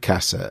ingested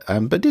Picasa,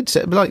 but did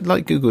say,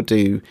 like Google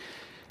do.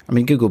 I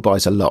mean, Google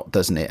buys a lot,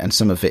 doesn't it? And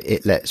some of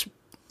it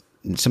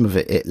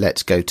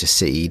lets go to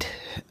seed.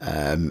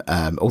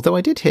 Although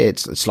I did hear,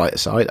 slight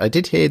aside, I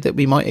did hear that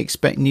we might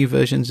expect new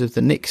versions of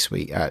the Nick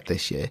Suite out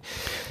this year,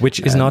 which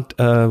is not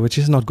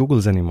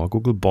Google's anymore.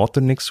 Google bought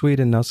the Nick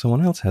Suite, and now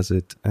someone else has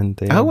it, and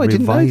they are I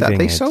didn't know that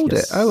they sold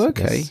Yes, it. Oh,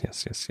 okay.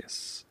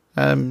 Yes.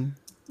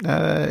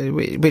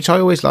 Which I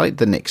always liked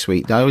the Nick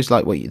Suite. I always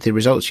liked the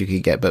results you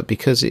could get, but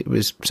because it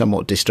was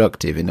somewhat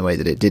destructive in the way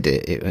that it did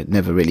it, it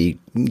never really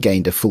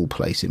gained a full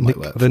place in my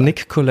workflow. The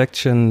Nick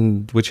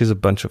collection, which is a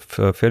bunch of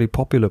fairly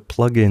popular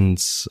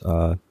plugins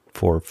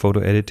for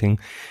photo editing,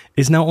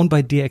 is now owned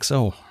by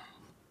DxO.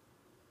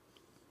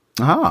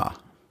 DxO.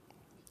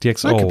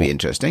 That could be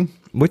interesting.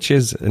 Which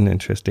is an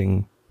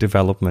interesting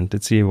development.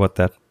 Let's see what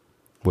that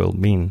will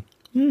mean.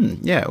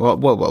 Yeah, well,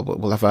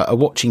 we'll have a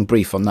watching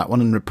brief on that one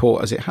and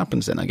report as it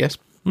happens then, I guess.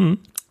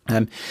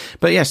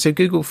 But yeah, so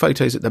Google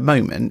Photos at the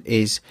moment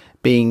is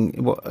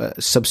being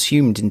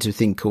subsumed into a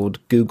thing called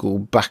Google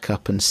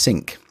Backup and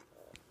Sync.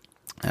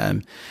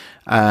 So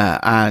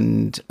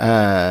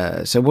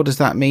what does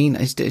that mean?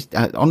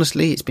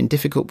 Honestly, it's been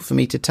difficult for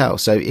me to tell.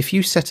 So if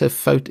you set a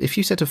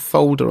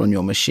folder on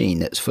your machine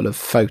that's full of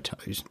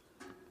photos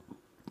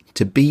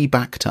to be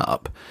backed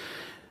up,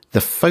 the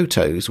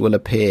photos will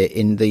appear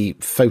in the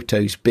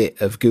Photos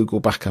bit of Google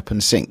Backup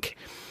and Sync.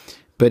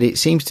 But it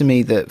seems to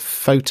me that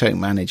photo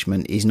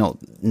management is not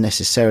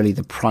necessarily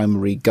the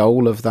primary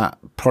goal of that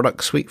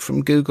product suite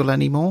from Google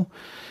anymore.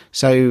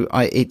 So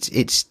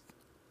it's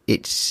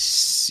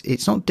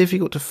not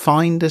difficult to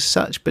find as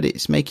such, but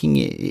it's making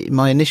it.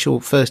 My initial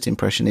first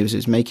impression is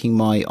it's making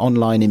my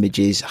online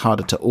images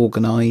harder to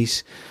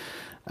organize,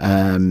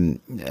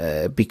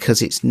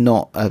 because it's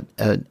not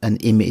an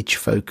image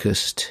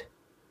focused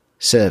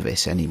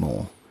service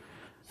anymore.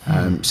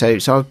 So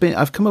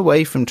I've come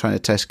away from trying to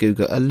test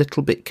Google a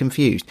little bit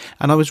confused,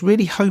 and I was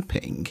really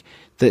hoping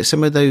that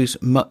some of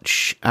those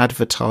much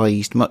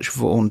advertised, much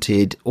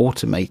vaunted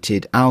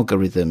automated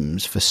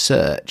algorithms for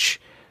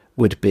search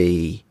would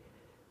be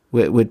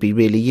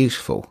really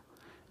useful.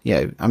 You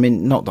know, I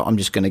mean, not that I'm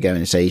just going to go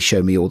and say,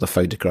 show me all the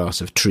photographs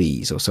of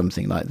trees or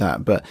something like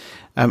that, but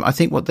I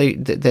think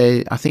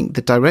I think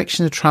the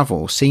direction of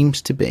travel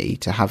seems to be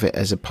to have it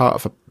as a part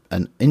of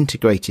an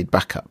integrated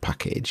backup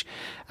package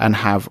and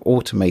have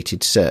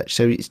automated search.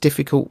 So it's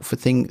difficult for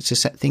things to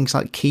set things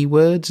like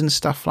keywords and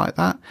stuff like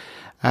that.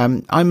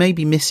 I may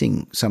be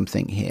missing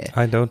something here.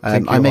 I don't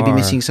think I may be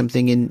missing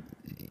something in.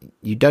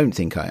 You don't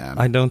think I am?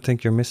 I don't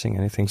think you're missing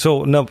anything.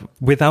 So no,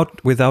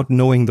 without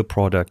knowing the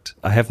product,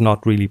 I have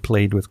not really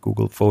played with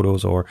Google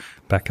Photos or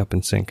Backup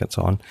and Sync and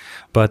so on.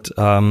 But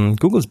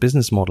Google's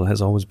business model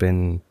has always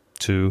been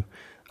to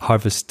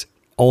harvest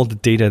all the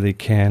data they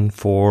can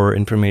for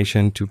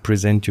information to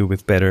present you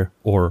with better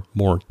or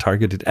more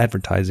targeted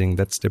advertising.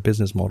 That's their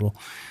business model.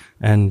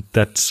 And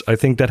I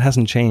think that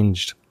hasn't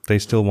changed. They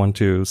still want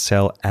to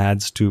sell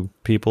ads to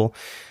people.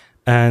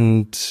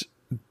 And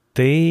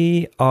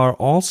they are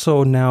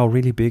also now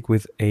really big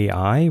with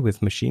AI,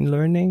 with machine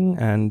learning.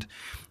 And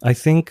I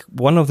think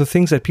one of the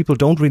things that people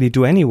don't really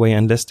do anyway,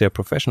 unless they're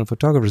professional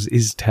photographers,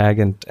 is tag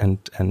and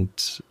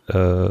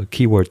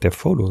keyword their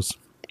photos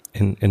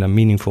in a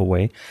meaningful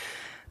way.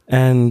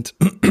 And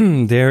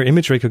their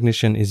image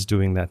recognition is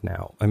doing that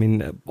now. I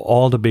mean,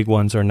 all the big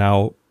ones are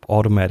now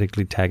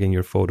automatically tagging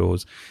your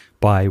photos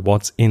by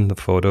what's in the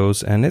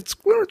photos, and it's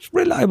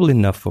reliable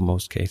enough for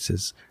most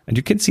cases. And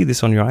you can see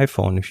this on your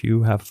iPhone. If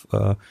you have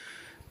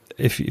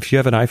if you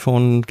have an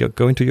iPhone,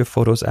 go into your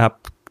Photos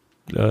app,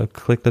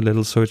 click the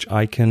little search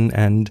icon,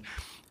 and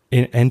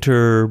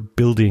enter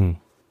building,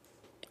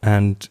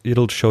 and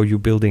it'll show you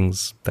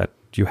buildings that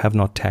you have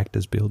not tagged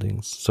as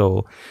buildings.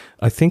 So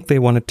I think they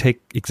want to take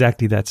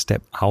exactly that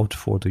step out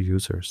for the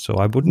users. So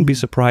I wouldn't be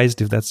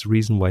surprised if that's the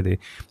reason why they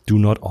do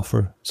not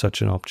offer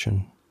such an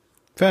option.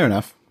 Fair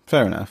enough.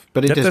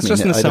 But it does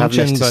mean that I'd have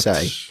less to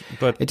say.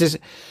 But it does,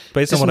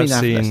 based on what I've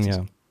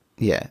seen,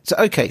 Yeah. So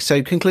okay.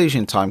 So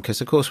conclusion time,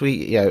 because of course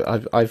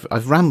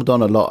I've rambled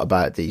on a lot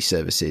about these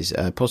services,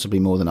 possibly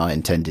more than I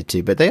intended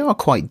to, but they are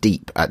quite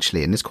deep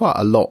actually, and there's quite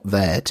a lot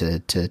there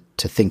to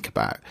think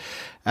about.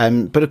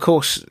 But of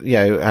course,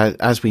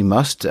 as we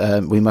must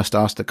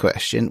ask the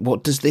question: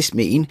 what does this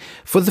mean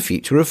for the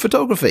future of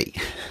photography?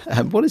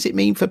 What does it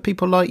mean for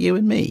people like you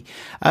and me?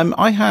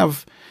 I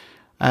have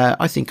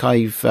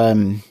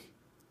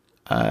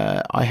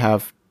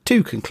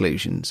two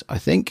conclusions. I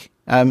think.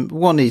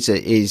 One is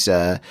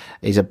a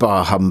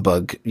bar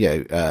humbug,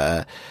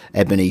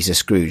 Ebenezer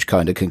Scrooge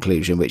kind of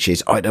conclusion, which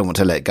is I don't want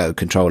to let go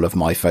control of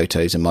my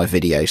photos and my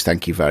videos.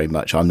 Thank you very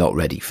much. I'm not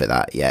ready for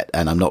that yet,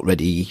 and I'm not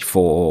ready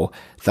for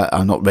that.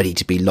 I'm not ready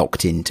to be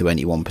locked into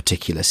any one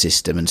particular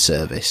system and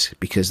service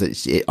because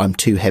I'm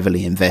too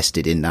heavily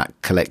invested in that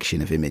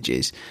collection of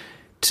images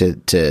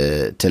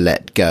to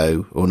let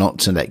go, or not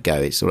to let go.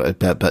 It's sort of,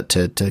 but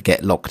to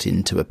get locked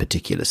into a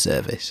particular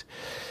service.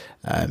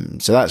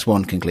 So that's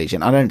one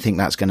conclusion. I don't think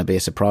that's going to be a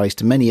surprise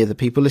to many of the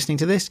people listening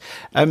to this.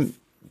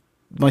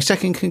 My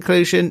second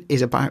conclusion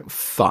is about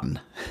fun.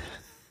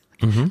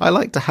 Mm-hmm. I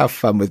like to have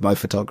fun with my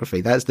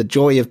photography. That's the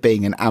joy of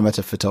being an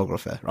amateur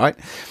photographer, right?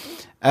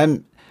 For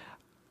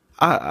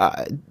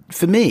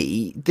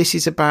me, this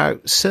is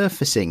about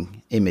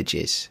surfacing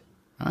images.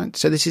 Right?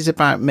 So this is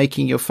about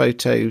making your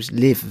photos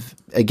live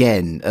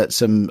again at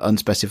some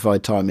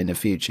unspecified time in the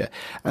future.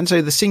 And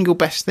so the single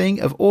best thing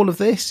of all of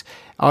this,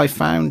 I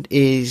found,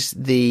 is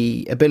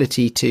the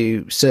ability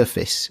to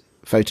surface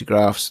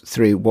photographs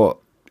through what,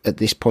 at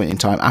this point in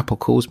time, Apple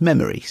calls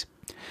memories.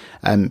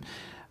 And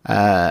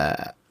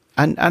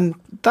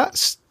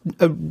that's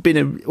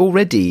been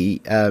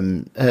already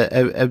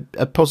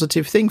a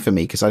positive thing for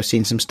me, because I've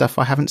seen some stuff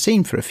I haven't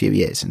seen for a few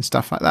years and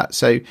stuff like that.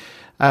 So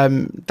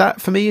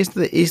that for me is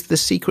the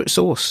secret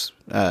sauce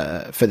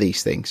for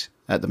these things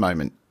at the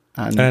moment.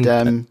 And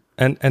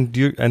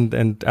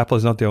Apple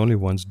is not the only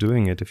ones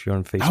doing it. If you're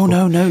on Facebook, oh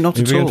no, not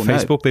at all. On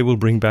Facebook, they will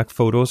bring back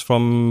photos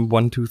from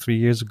 1, 2, 3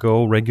 years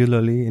ago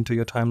regularly into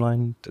your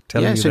timeline,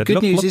 telling you that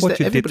look what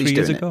you did 3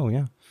 years ago.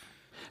 Yeah.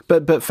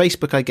 But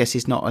Facebook, I guess,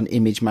 is not an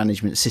image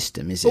management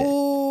system, is it?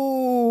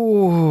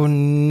 Oh,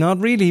 not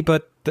really.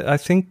 But I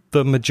think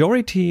the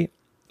majority,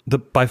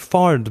 by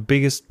far the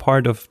biggest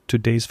part of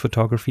today's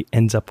photography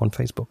ends up on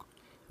Facebook.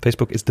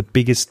 Facebook is the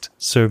biggest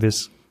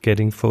service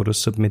getting photos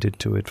submitted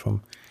to it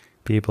from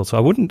people. So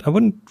I wouldn't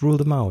rule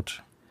them out.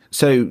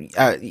 So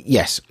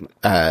yes,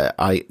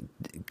 I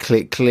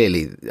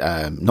clearly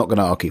not going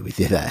to argue with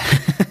you there.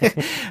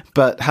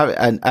 but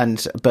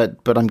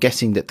I'm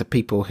guessing that the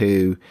people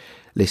who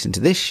listen to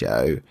this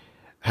show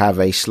have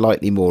a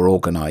slightly more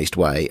organized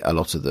way, a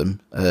lot of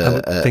them,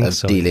 of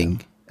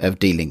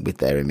dealing with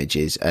their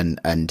images,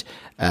 and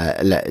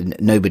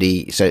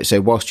nobody.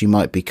 So whilst you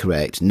might be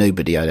correct,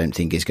 nobody, I don't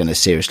think, is going to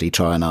seriously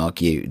try and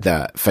argue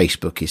that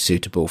Facebook is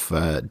suitable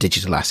for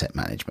digital asset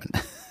management.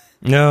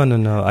 No.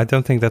 I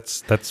don't think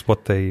that's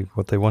what they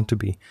want to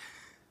be.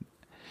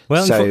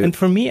 Well, and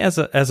for me as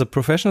a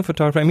professional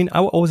photographer, I mean, I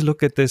always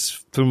look at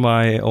this through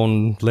my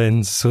own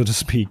lens, so to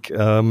speak,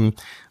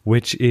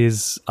 which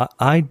is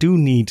I do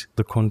need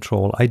the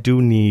control. I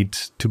do need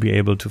to be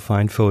able to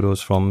find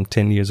photos from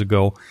 10 years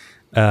ago,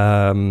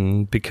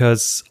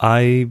 because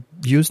I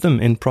use them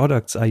in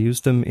products. I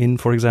use them in,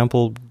 for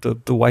example,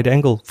 the wide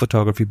angle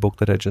photography book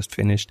that I just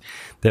finished.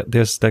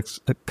 There's like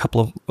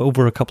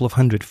over a couple of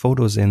hundred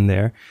photos in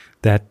there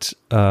that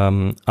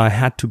I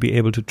had to be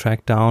able to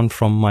track down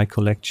from my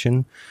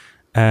collection.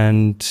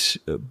 And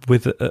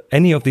with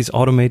any of these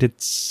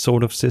automated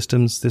sort of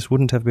systems, this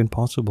wouldn't have been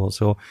possible.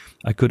 So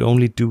I could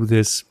only do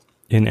this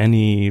in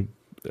any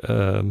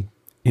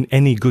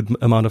good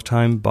amount of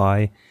time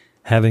by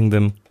having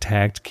them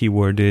tagged,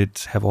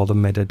 keyworded, have all the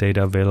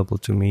metadata available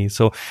to me.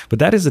 So, but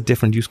that is a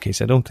different use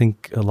case. I don't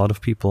think a lot of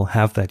people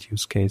have that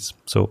use case.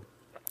 So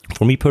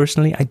for me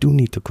personally, I do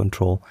need to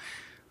control,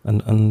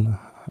 and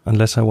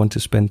unless I want to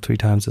spend 3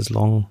 times as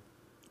long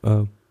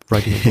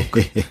writing a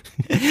book.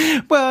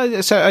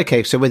 Well, so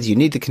whether you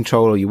need the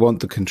control or you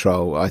want the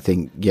control, I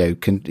think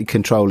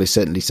control is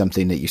certainly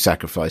something that you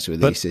sacrifice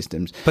with these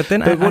systems. But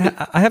then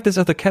I have this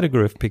other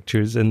category of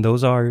pictures, and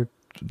those live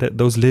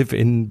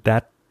in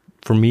that,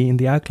 for me, in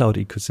the iCloud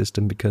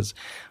ecosystem, because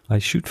I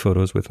shoot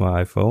photos with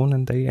my iPhone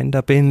and they end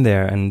up in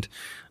there. And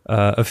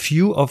a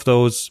few of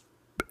those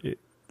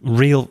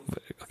real,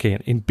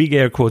 in big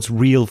air quotes,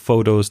 real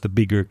photos, the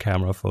bigger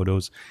camera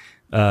photos,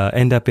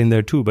 end up in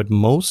there too. But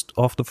most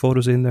of the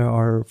photos in there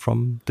are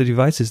from the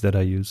devices that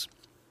I use.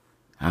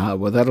 Ah,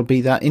 well, that'll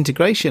be that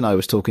integration I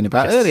was talking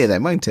about earlier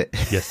then, won't it?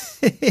 Yes.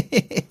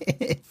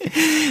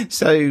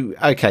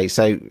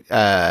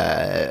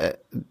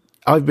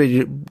 I've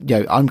really,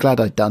 I'm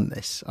glad I've done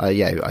this.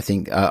 I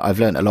think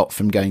I've learned a lot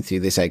from going through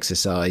this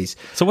exercise.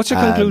 So what's your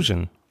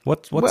conclusion?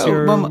 What's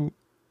your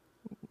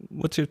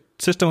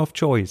system of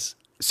choice?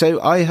 So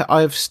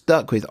I've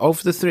stuck with,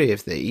 of the 3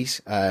 of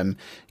these,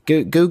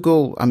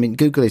 Google. I mean,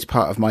 Google is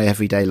part of my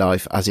everyday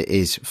life, as it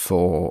is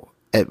for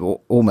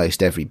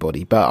almost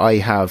everybody, but I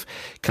have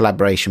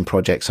collaboration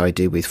projects I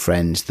do with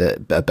friends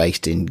that are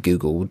based in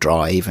Google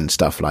Drive and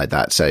stuff like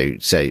that. So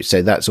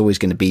that's always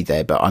going to be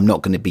there, but I'm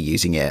not going to be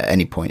using it at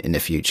any point in the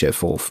future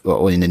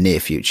or in the near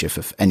future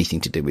for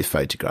anything to do with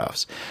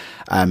photographs.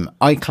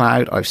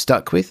 iCloud I've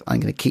stuck with. I'm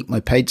going to keep my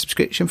paid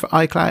subscription for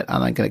iCloud,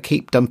 and I'm going to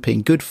keep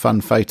dumping good fun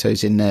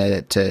photos in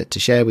there to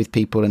share with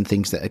people and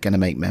things that are going to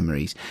make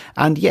memories.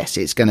 And yes,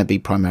 it's going to be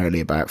primarily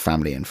about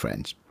family and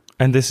friends.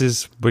 And this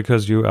is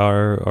because you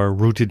are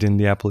rooted in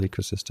the Apple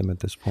ecosystem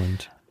at this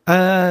point.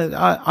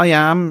 I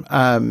am,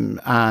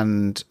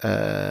 and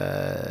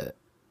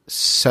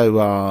so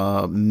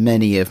are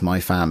many of my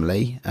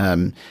family.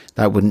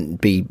 That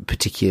wouldn't be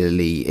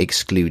particularly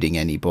excluding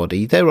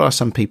anybody. There are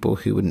some people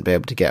who wouldn't be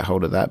able to get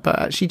hold of that, but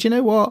actually, do you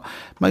know what?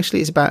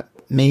 Mostly it's about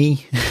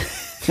me.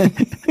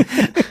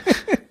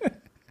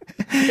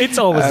 It's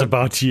always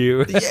about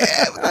you.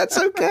 Yeah, that's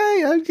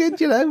okay. I'm good,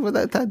 you know.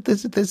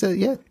 There's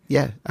a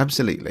yeah,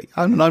 absolutely.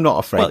 I'm not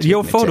afraid. Well, to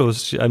your admit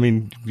photos. I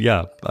mean,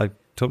 yeah, I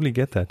totally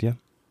get that. Yeah.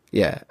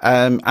 Yeah.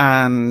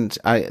 And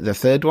the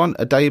third one,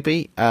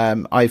 Adobe.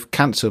 I've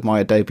cancelled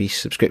my Adobe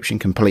subscription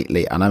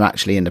completely, and I'm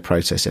actually in the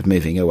process of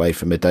moving away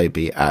from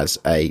Adobe as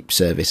a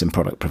service and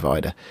product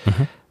provider.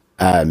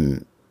 Mm-hmm.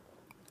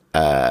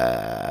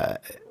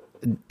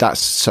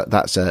 That's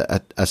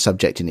a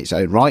subject in its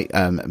own right,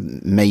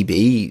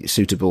 maybe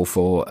suitable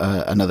for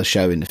another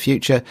show in the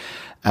future.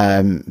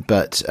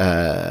 But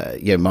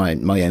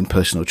my own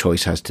personal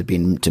choice has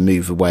to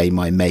move away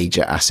my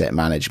major asset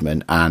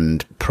management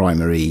and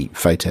primary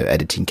photo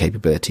editing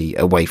capability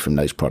away from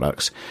those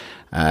products.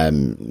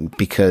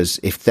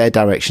 Because if their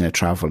direction of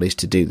travel is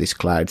to do this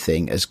cloud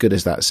thing, as good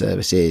as that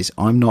service is,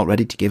 I'm not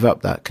ready to give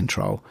up that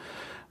control.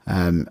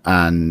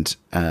 And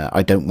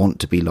I don't want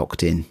to be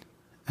locked in.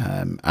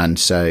 And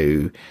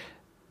so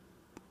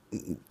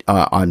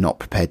I'm not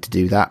prepared to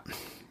do that.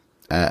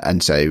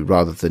 And so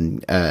rather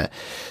than,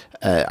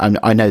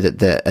 I know that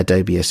the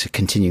Adobe is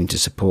continuing to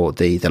support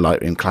the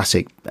Lightroom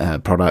Classic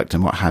product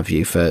and what have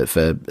you for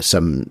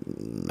some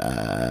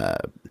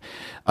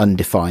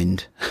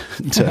undefined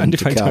time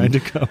to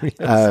come.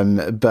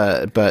 Yes.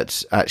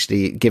 But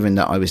actually, given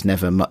that I was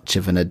never much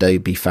of an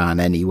Adobe fan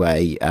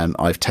anyway,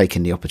 I've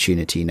taken the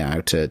opportunity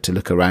now to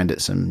look around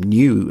at some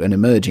new and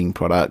emerging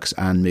products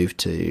and move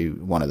to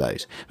one of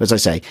those. As I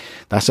say,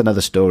 that's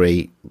another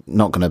story.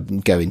 Not going to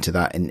go into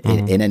that in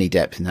any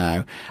depth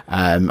now.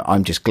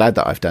 I'm just glad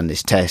that I've done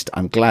this test.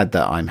 I'm glad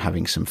that I'm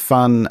having some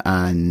fun,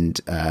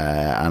 and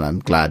I'm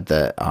glad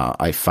that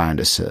I found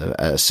a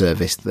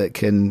service that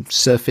can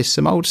surface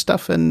some old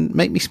stuff and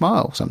make me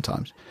smile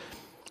sometimes.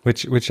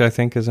 Which I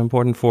think is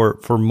important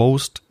for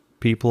most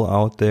people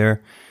out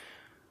there.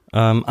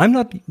 I'm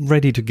not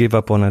ready to give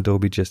up on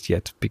Adobe just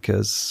yet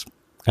because,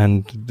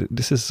 and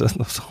this is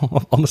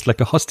almost like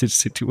a hostage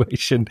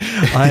situation.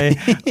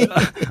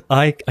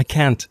 I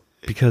can't,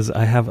 because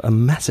I have a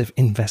massive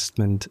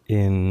investment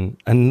in,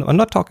 and I'm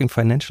not talking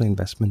financial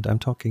investment. I'm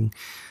talking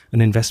an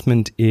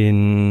investment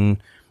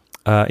in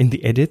the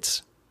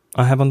edits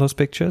I have on those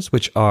pictures,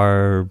 which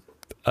are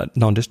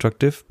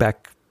non-destructive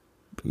back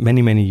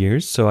many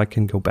years, so I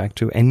can go back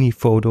to any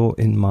photo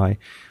in my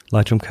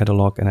Lightroom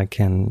catalog and I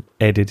can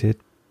edit it,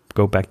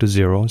 go back to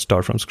zero and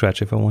start from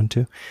scratch if I want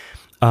to.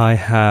 I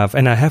have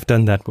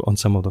done that on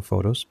some of the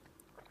photos,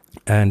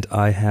 and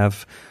I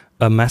have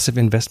a massive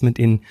investment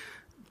in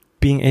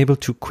being able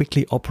to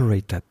quickly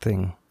operate that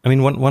thing. I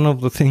mean, one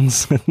of the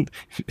things,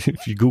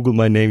 if you Google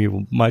my name,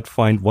 you might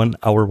find 1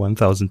 hour,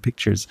 1,000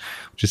 pictures,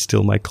 which is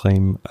still my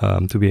claim,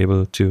 to be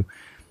able to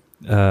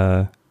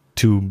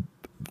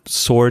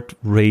sort,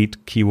 rate,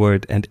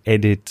 keyword, and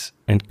edit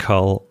and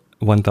cull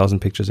 1,000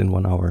 pictures in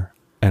 1 hour.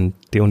 And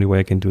the only way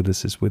I can do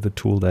this is with a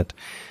tool that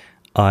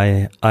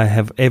I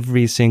have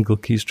every single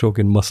keystroke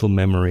in muscle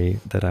memory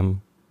that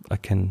I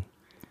can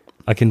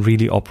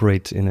really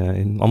operate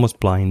in almost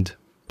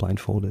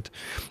blindfolded.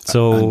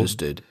 So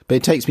understood. But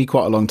it takes me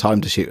quite a long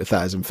time to shoot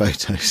 1,000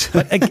 photos.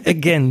 But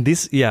again,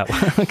 this, yeah,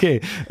 okay.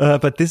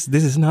 But this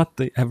is not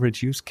the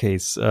average use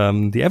case.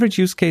 The average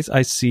use case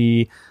I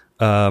see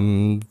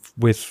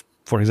with,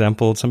 for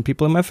example, some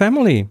people in my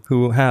family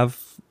who have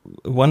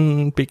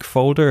one big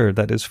folder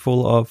that is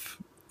full of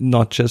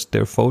not just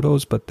their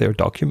photos, but their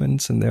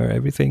documents and their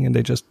everything, and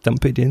they just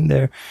dump it in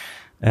there.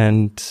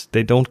 And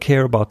they don't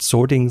care about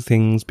sorting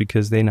things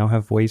because they now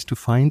have ways to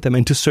find them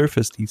and to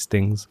surface these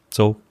things.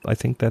 So I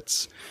think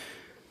that's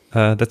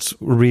a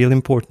real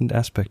important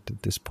aspect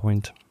at this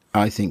point.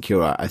 I think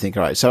you're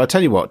right. So I'll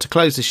tell you what, to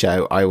close the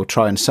show, I will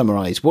try and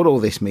summarize what all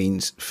this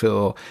means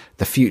for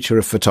the future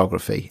of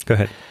photography. Go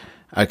ahead.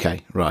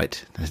 Okay,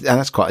 right.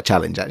 That's quite a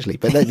challenge, actually.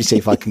 But let me see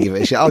if I can give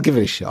it a shot. I'll give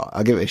it a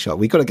shot.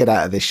 We've got to get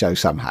out of this show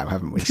somehow,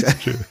 haven't we?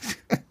 That's true.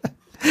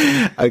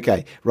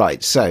 Okay,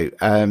 right. So,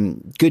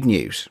 good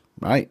news,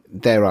 right?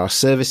 There are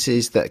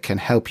services that can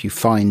help you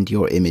find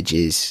your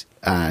images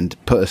and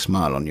put a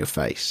smile on your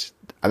face.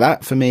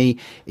 That, for me,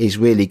 is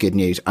really good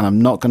news. And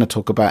I'm not going to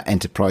talk about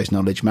enterprise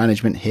knowledge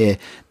management here,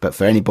 but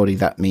for anybody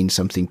that means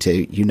something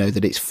to, you know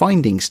that it's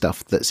finding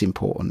stuff that's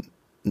important,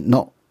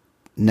 not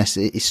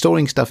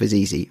storing stuff is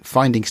easy.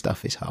 Finding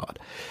stuff is hard.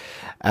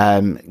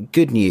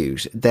 Good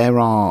news. There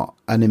are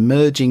an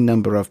emerging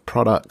number of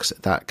products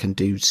that can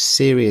do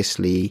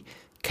seriously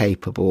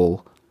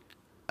capable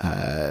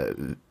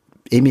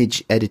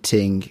image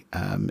editing,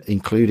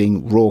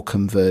 including raw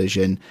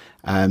conversion,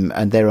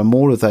 and there are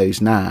more of those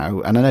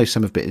now. And I know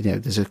some have been,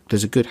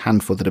 there's a good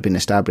handful that have been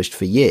established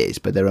for years,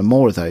 but there are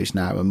more of those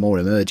now and more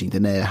emerging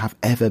than there have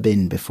ever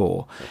been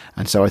before.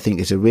 And so I think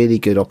there's a really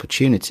good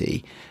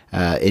opportunity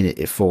in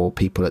it for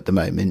people at the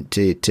moment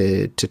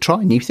to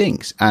try new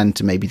things, and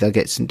to maybe they'll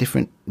get some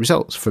different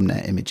results from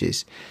their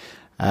images.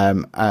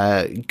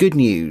 Good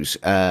news,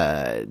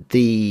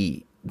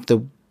 the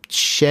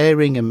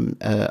sharing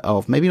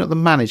of, maybe not the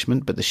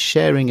management, but the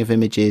sharing of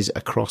images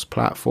across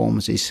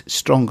platforms is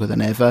stronger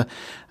than ever.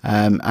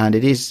 And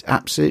it is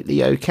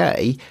absolutely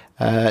okay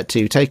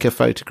to take a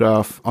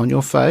photograph on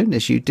your phone,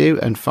 as you do,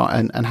 and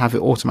have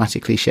it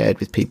automatically shared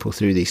with people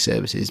through these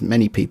services.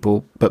 Many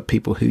people, but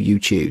people who you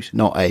choose,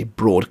 not a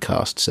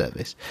broadcast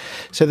service.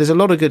 So there's a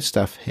lot of good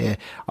stuff here.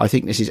 I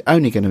think this is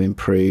only going to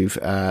improve,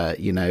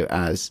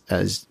 as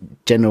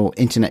general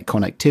internet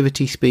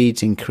connectivity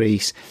speeds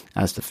increase,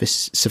 as the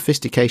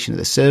sophistication of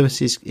the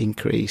services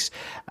increase,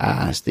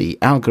 as the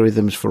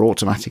algorithms for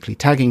automatically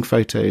tagging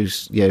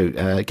photos,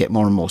 get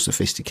more and more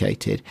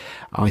sophisticated.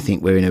 I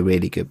think we're in a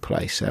really good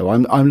place. So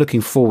I'm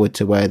looking forward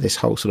to where this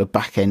whole sort of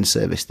back end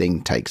service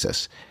thing takes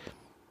us.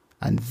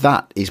 And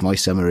that is my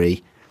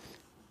summary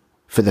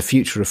for the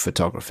future of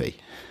photography.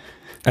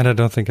 And I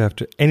don't think I have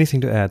anything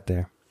to add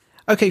there.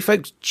 Okay,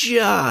 folks,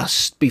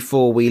 just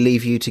before we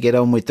leave you to get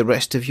on with the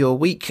rest of your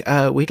week,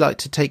 we'd like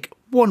to take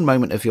one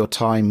moment of your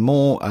time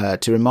more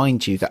to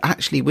remind you that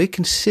actually we're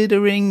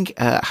considering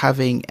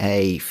having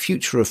a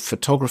Future of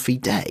Photography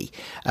Day,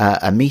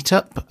 a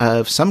meetup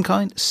of some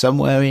kind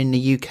somewhere in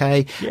the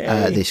UK.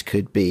 This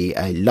could be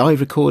a live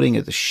recording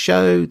of the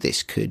show.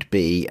 This could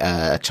be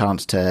a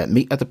chance to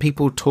meet other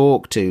people,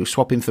 talk, to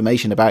swap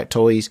information about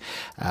toys,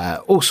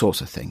 all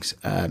sorts of things.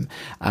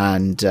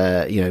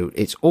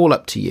 It's all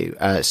up to you.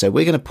 So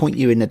we're going to point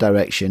you in the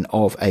direction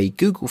of a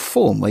Google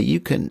form where you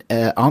can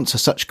answer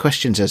such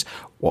questions as: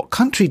 what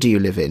country do you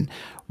live in?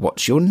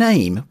 What's your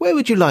name? Where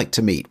would you like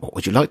to meet? What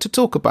would you like to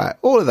talk about?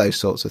 All of those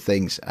sorts of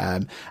things.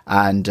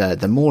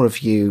 The more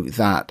of you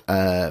that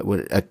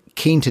are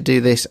keen to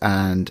do this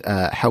and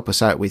help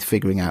us out with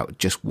figuring out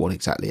just what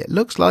exactly it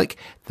looks like,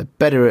 the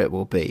better it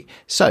will be.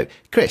 So,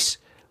 Chris,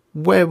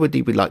 where would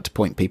you like to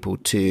point people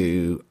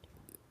to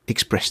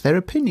express their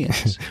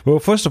opinions? Well,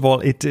 first of all,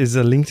 it is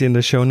linked in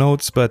the show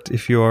notes, but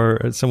if you're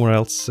somewhere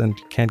else and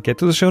can't get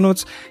to the show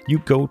notes, you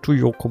go to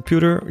your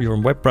computer, your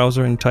web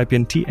browser, and type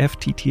in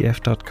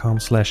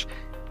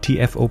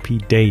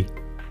tfttf.com/tfopday.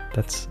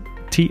 That's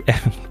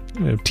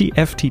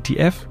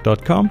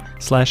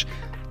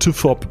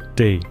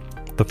tfttf.com/tfopday,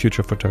 the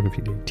Future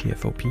Photography Day,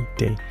 TFOP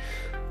Day.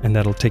 And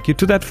that'll take you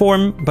to that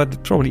form, but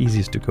it's probably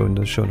easiest to go in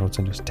the show notes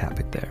and just tap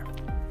it there.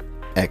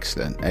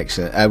 Excellent.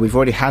 We've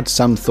already had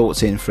some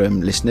thoughts in from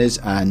listeners,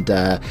 and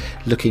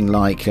looking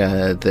like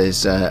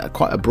there's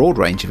quite a broad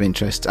range of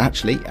interests,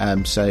 actually.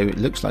 So it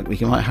looks like we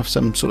might have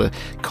some sort of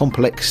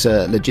complex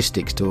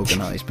logistics to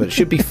organise, but it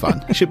should be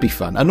fun. It should be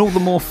fun. And all the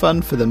more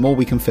fun for the more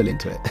we can fill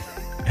into it.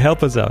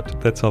 Help us out.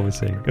 That's all we're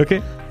saying.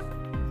 Okay?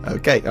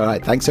 Okay. All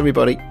right. Thanks,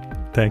 everybody.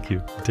 Thank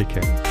you. Take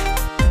care.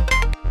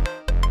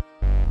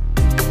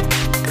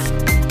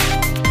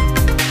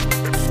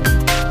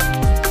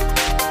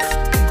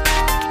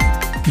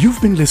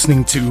 You've been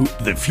listening to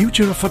The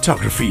Future of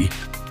Photography,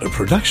 a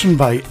production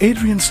by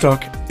Adrian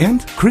Stock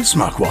and Chris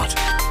Marquardt.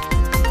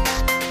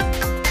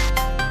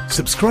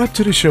 Subscribe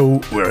to the show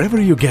wherever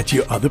you get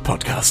your other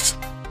podcasts.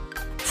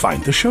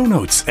 Find the show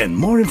notes and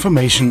more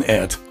information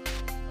at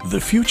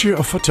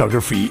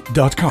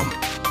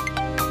thefutureofphotography.com.